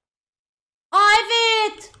 Aa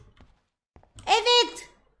evet. Evet.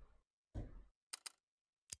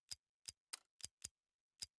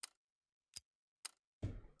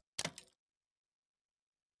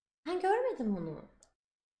 Ben görmedim onu.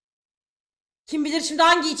 Kim bilir şimdi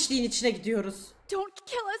hangi içliğin içine gidiyoruz. Don't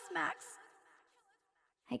kill us, Max.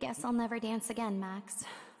 I guess I'll never dance again, Max.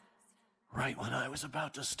 Right when I was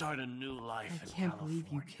about to start a new life in I can't believe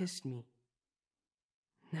you kissed me.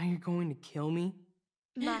 Now you're going to kill me?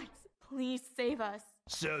 Max, please save us.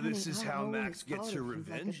 So this is how Max gets her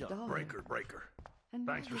revenge on Breaker. And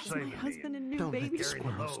Thanks for Max is saving my me. husband and new Don't let baby. the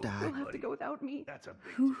squirrels die. You'll have to go without me. That's a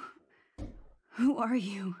big Who are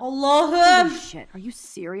you? Allah'ım. Holy shit, are you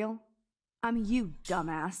serial? I'm you,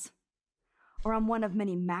 dumbass. Or I'm one of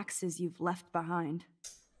many Maxes you've left behind.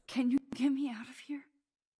 Can you get me out of here?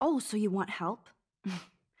 Oh, so you want help?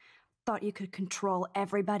 Thought you could control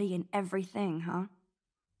everybody and everything, huh?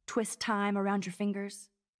 Twist time around your fingers?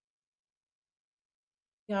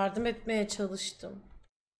 Yardım etmeye çalıştım.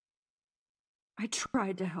 I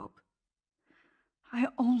tried to help. I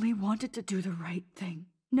only wanted to do the right thing.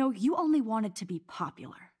 No, you only wanted to be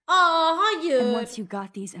popular. Aa hayır. And once you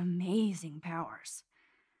got these amazing powers,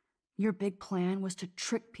 your big plan was to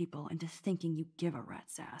trick people into thinking you give a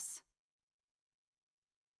rat's ass.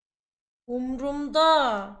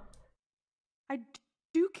 Umrumda. I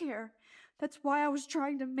do care. That's why I was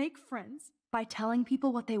trying to make friends. By telling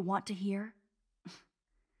people what they want to hear?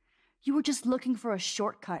 You were just looking for a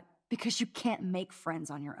shortcut because you can't make friends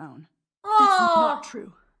on your own. That's not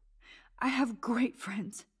true. I have great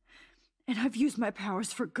friends, and I've used my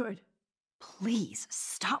powers for good. Please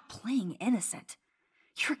stop playing innocent.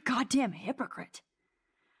 You're a goddamn hypocrite.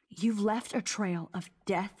 You've left a trail of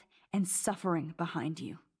death and suffering behind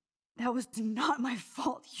you. That was not my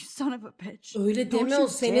fault, you son of a bitch. Öyle deme, o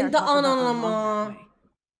senin de anan ama.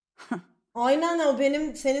 Aynen, o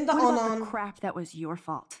benim, senin de What about anan. the crap that was your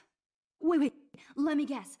fault? Wait, let me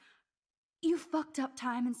guess. You fucked up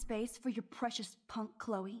time and space for your precious punk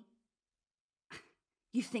Chloe?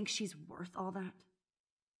 You think she's worth all that?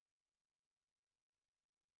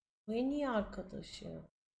 Bu en iyi arkadaşım.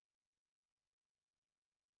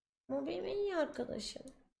 O benim en iyi arkadaşım.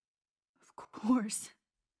 Of course.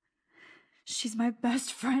 She's my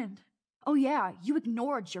best friend. Oh yeah, you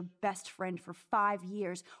ignored your best friend for 5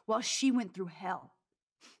 years while she went through hell.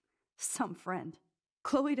 Some friend.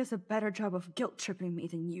 Chloe does a better job of guilt-tripping me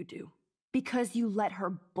than you do. Because you let her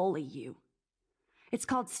bully you. It's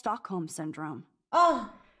called Stockholm Syndrome. Oh.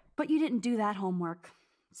 But you didn't do that homework,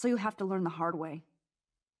 so you'll have to learn the hard way.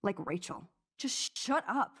 Like Rachel. Just shut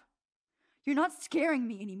up. You're not scaring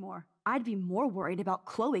me anymore. I'd be more worried about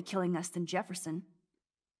Chloe killing us than Jefferson.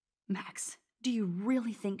 Max, do you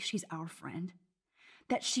really think she's our friend?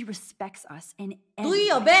 That she respects us in any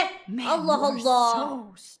Duyuyor way? be. Man, Allah you're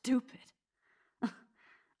Allah. so stupid.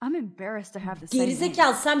 I'm embarrassed to have the same name.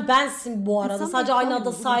 Gerizekalı sen bensin bu arada. Something Sadece aynı Chloe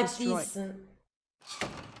anda will sahip destroy. değilsin.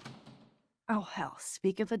 Oh hell,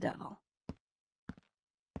 speak of the devil.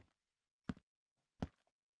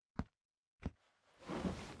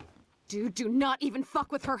 Dude, do not even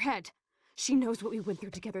fuck with her head. She knows what we went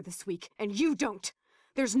through together this week, and you don't.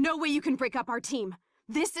 There's no way you can break up our team.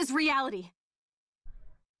 This is reality.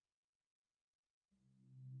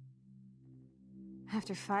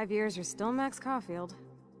 After 5 years, you're still Max Caulfield.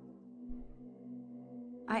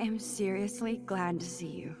 I am seriously glad to see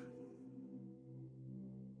you.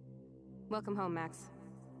 Welcome home, Max.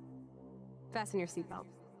 Fasten your seatbelt.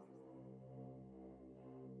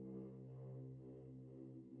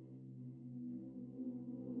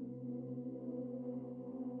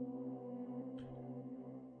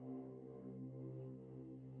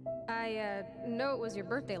 I know it was your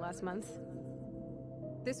birthday last month.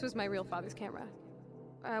 This was my real father's camera.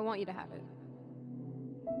 I want you to have it.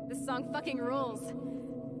 This song fucking rules.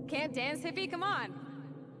 Can't dance, hippie? Come on.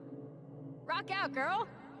 Rock out, girl.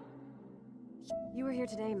 You were here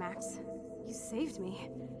today, Max. You saved me.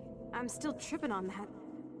 I'm still tripping on that.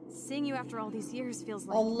 Seeing you after all these years feels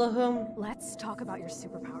like... Allah'ım. Let's talk about your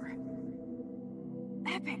superpower.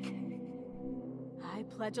 Epic. I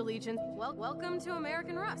pledge allegiance. Well, welcome to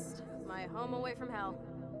American Rust, my home away from hell.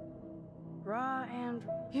 Raw and...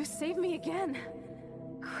 You saved me again.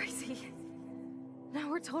 Crazy. Now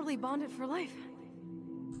we're totally bonded for life.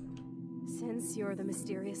 Since you're the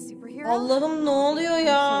mysterious superhero. Allah'ım ne oluyor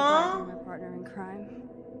ya? I'm so glad you're my partner in crime.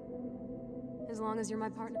 As long as you're my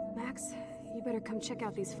partner, Max, you better come check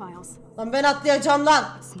out these files. Lan ben atlayacağım lan.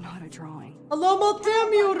 It's not a drawing. Allah'ım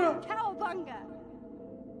atlayamıyorum. Cowabunga!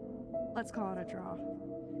 Let's call it a draw.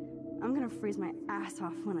 I'm gonna freeze my ass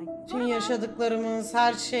off when I... Tüm yaşadıklarımız,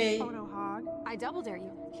 her şey. I double dare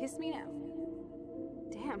you. Kiss me now.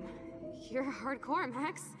 Damn, you're hardcore,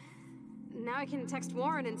 Max. Now I can text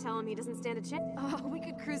Warren and tell him he doesn't stand a chance. Oh, we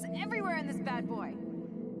could cruise everywhere in this bad boy.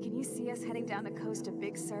 Can you see us heading down the coast to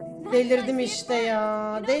Big Sur? Delirdim işte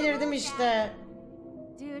ya. Delirdim işte.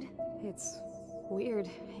 Dude, it's weird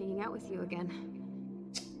hanging out with you again.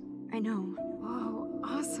 I know. Whoa,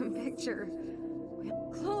 awesome picture.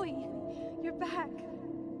 Chloe, you're back.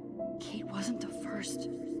 Kate wasn't the first.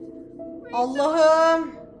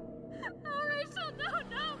 Allah'ım. Oh, Rachel,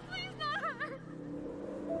 no, please not her.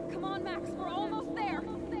 Come on, Max, we're almost there.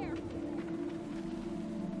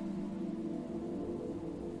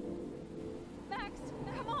 Max,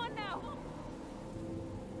 come on now.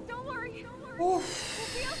 Don't worry. We'll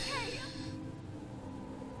be okay.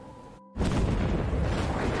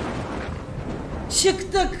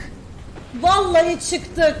 Çıktık. Vallahi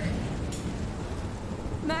çıktık.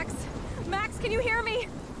 Max, can you hear me?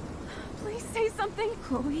 Please say something.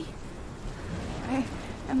 Chloe,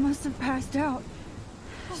 I must have passed out.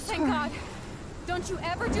 Thank God. Don't you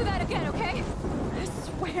ever do that again, okay? I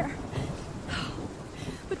swear.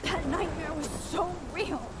 But that nightmare was so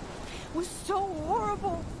real. It was so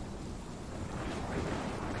horrible.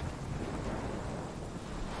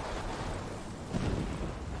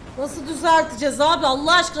 Nasıl düzelteceğiz abi?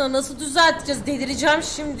 Allah aşkına nasıl düzelteceğiz? Delireceğim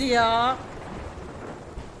şimdi ya.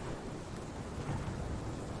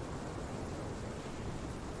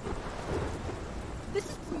 This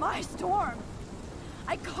is my storm.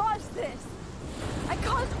 I caused this. I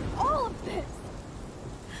caused all of this.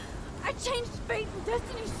 I changed fate and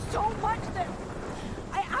destiny so much that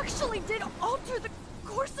I actually did alter the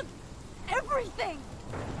course of everything.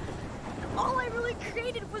 All I really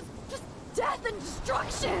created was just death and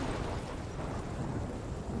destruction.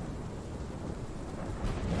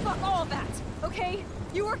 Fuck all that, okay?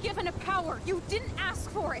 You were given a power. You didn't ask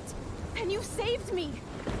for it. And you saved me.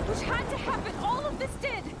 Which had to happen. All of this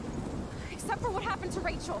did. Except for what happened to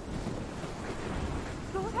Rachel.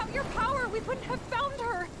 But without your power, we wouldn't have found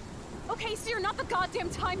her. Okay, so you're not the goddamn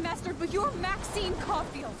Time Master, but you're Maxine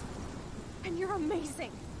Caulfield. And you're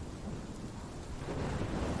amazing.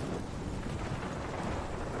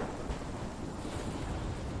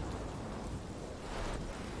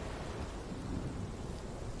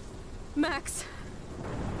 Max.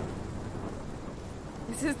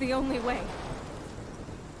 This is the only way.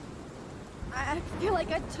 I feel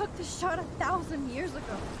like I took the shot 1,000 years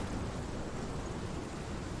ago.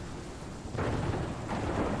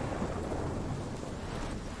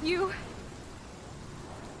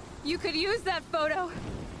 You could use that photo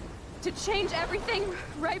to change everything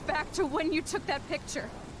right back to when you took that picture.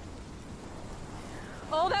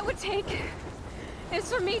 All that would take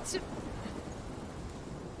is for me to...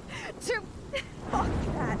 Fuck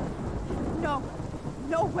that.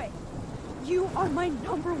 No way. You are my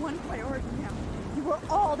 #1 priority now. You are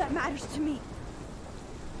all that matters to me.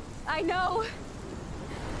 I know.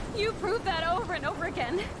 You proved that over and over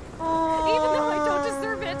again. Even though I don't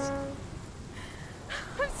deserve it.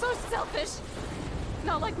 I'm so selfish.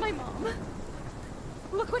 Not like my mom.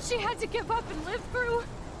 Look what she had to give up and live through.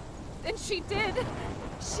 And she did.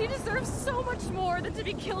 She deserves so much more than to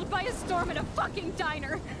be killed by a storm in a fucking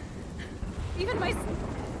diner. Even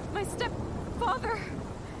my stepfather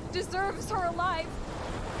deserves her alive.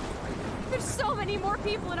 There's so many more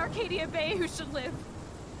people in Arcadia Bay who should live.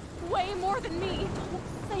 Way more than me. Don't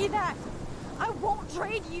say that. I won't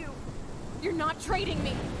trade you. You're not trading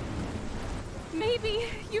me. Maybe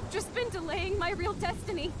you've just been delaying my real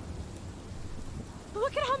destiny.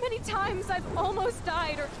 Look at how many times I've almost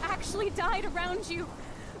died or actually died around you.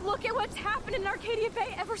 Look at what's happened in Arcadia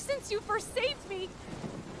Bay ever since you first saved me.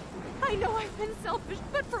 I know I've been selfish,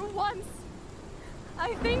 but for once,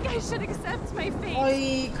 I think I should accept my fate.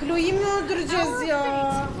 Ay, Chloe'yi mi öldüreceğiz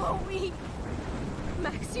ya? Chloe.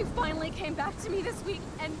 Max, you finally came back to me this week,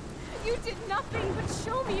 and you did nothing but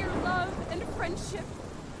show me your love and friendship.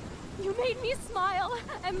 You made me smile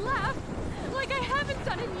and laugh like I haven't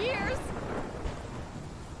done in years.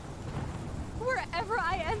 Wherever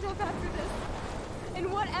I end up after this, in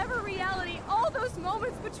whatever reality, all those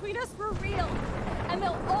moments between us were real, and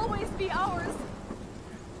they'll always be ours.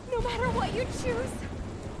 No matter what you choose,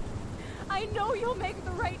 I know you'll make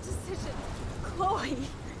the right decision. Chloe,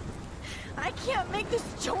 I can't make this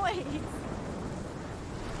choice.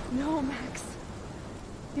 No, Max.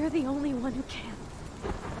 You're the only one who can.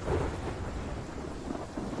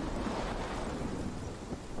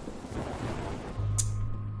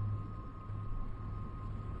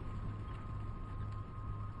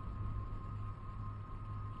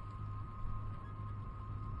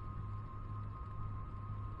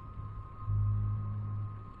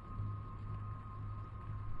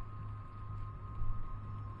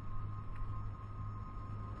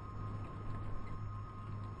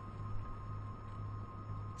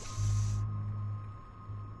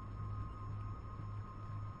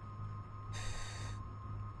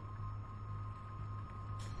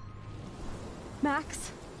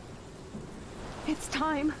 Max, it's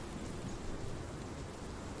time.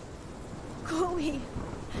 Chloe,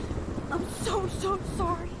 I'm so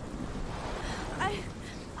sorry.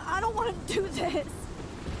 I don't want to do this.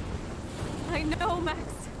 I know, Max.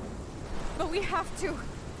 But we have to.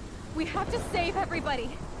 We have to save everybody,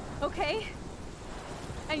 okay?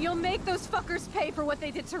 And you'll make those fuckers pay for what they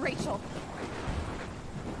did to Rachel.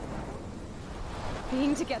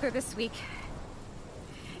 Being together this week,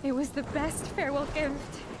 it was the best farewell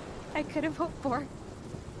gift I could have hoped for.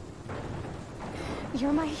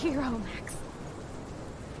 You're my hero, Max.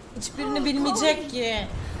 Hiçbirini bilmeyecek ki.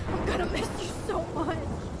 I'm gonna miss you so much.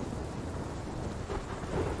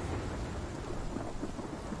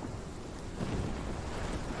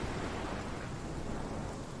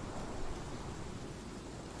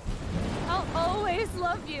 I'll always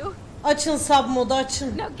love you. Açın sub modu,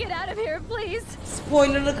 açın. Now get out of here, please.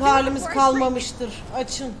 Spoilerlık halimiz kalmamıştır.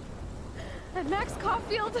 Açın. And Max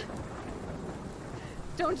Caulfield,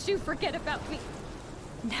 don't you forget about me.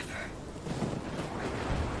 Never.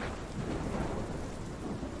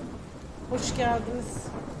 Hoş geldiniz.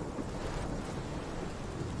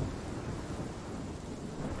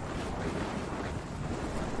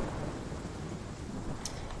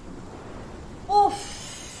 Of.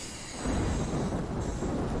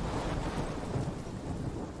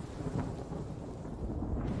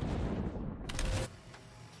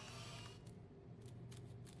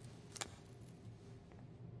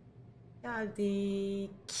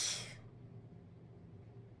 Geldik.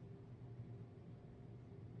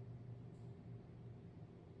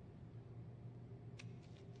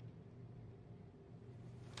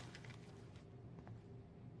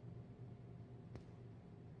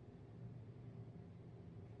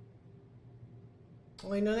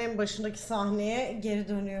 Oyunun en başındaki sahneye geri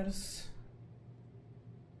dönüyoruz.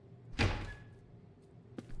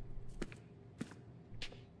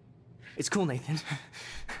 It's cool, Nathan.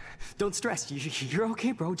 Don't stress. You're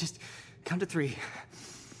okay, bro. Just count to 3.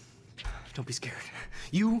 Don't be scared.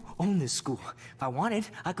 You own this school. If I wanted,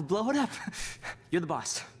 I could blow it up. You're the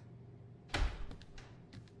boss.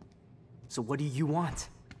 So what do you want?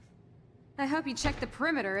 I hope you check the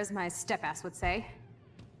perimeter, as my step-ass would say.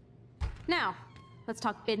 Now, let's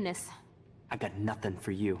talk business. I got nothing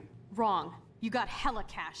for you. Wrong. You got hella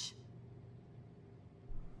cash.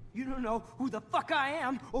 You don't know who the fuck I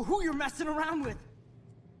am or who you're messing around with.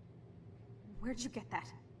 Where'd you get that?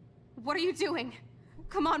 What are you doing?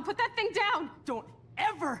 Come on, put that thing down! Don't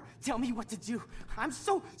ever tell me what to do. I'm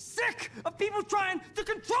so sick of people trying to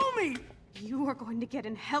control me! You are going to get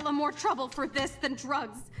in hella more trouble for this than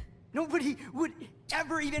drugs. Nobody would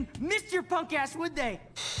ever even miss your punk ass, would they?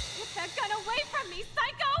 Get that gun away from me,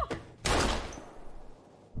 psycho!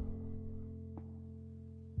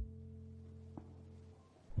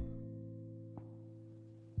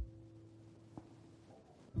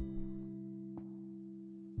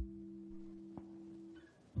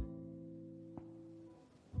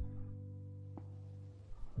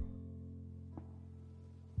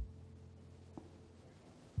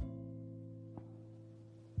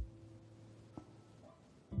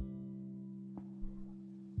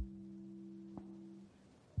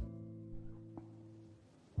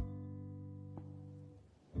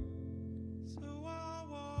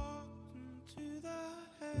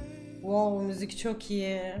 Wow, müzik çok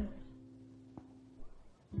iyi.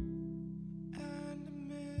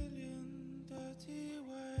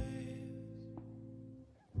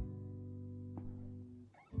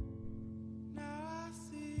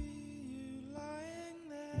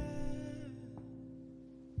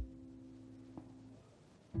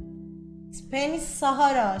 Spanish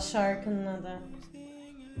Sahara şarkının adı.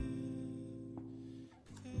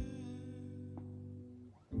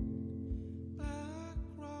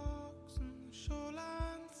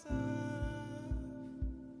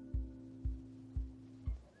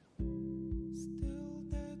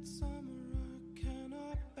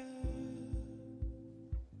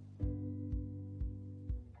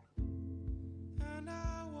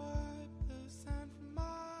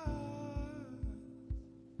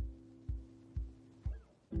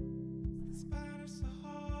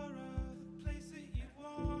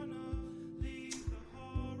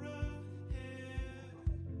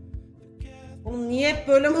 Oğlum niye hep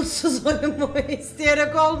böyle mutsuz oyun mu?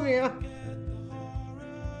 İsteyerek olmuyor.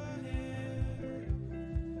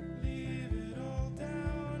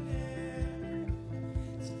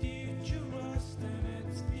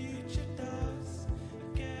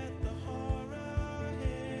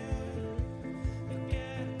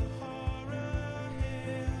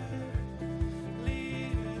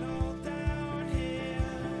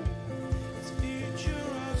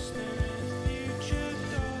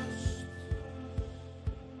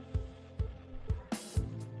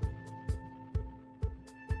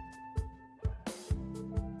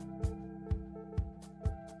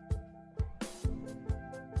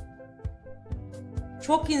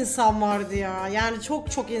 Çok insan vardı ya. Yani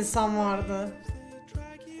çok insan vardı.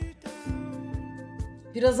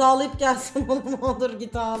 Biraz ağlayıp gelsin oğlum, olur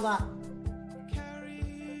git ağla.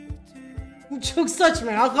 Bu çok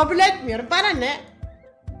saçma ya. Kabul etmiyorum. Bana ne?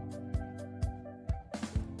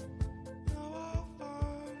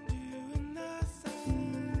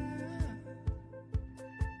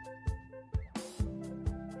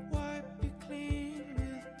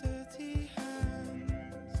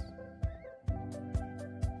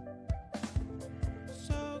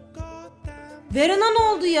 Verena ne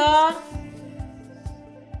oldu ya?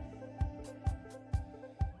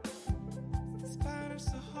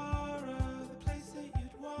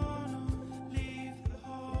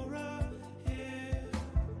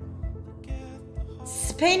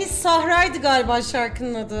 Spain is Sahra'ydı galiba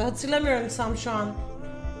şarkının adı. Hatırlamıyorum tam şu an.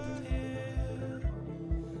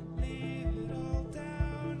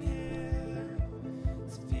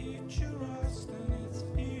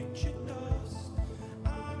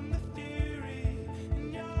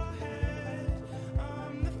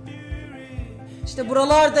 İşte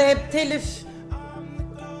buralarda hep telif.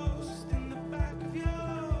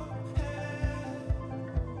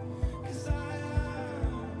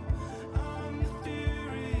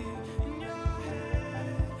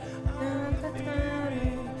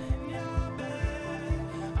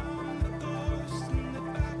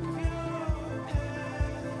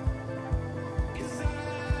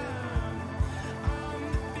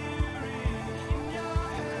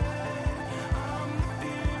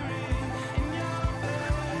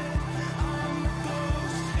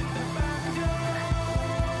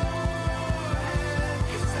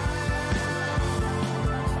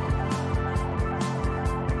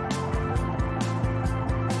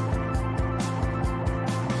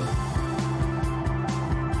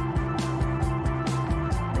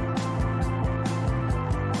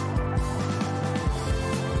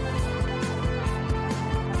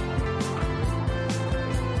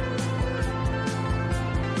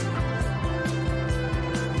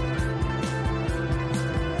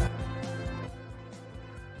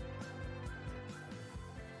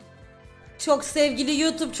 Çok sevgili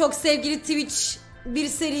YouTube, çok sevgili Twitch, bir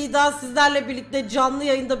seriyi daha sizlerle birlikte canlı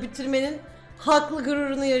yayında bitirmenin haklı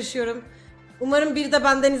gururunu yaşıyorum. Umarım bir de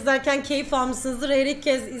benden izlerken keyif almışsınızdır. Her iki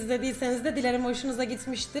kez izlediyseniz de dilerim hoşunuza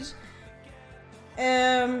gitmiştir.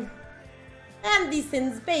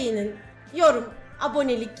 Beğendiyseniz beğenin, yorum,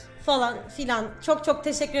 abonelik falan filan. Çok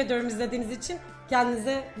teşekkür ediyorum izlediğiniz için.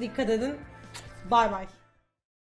 Kendinize dikkat edin. Bay bay.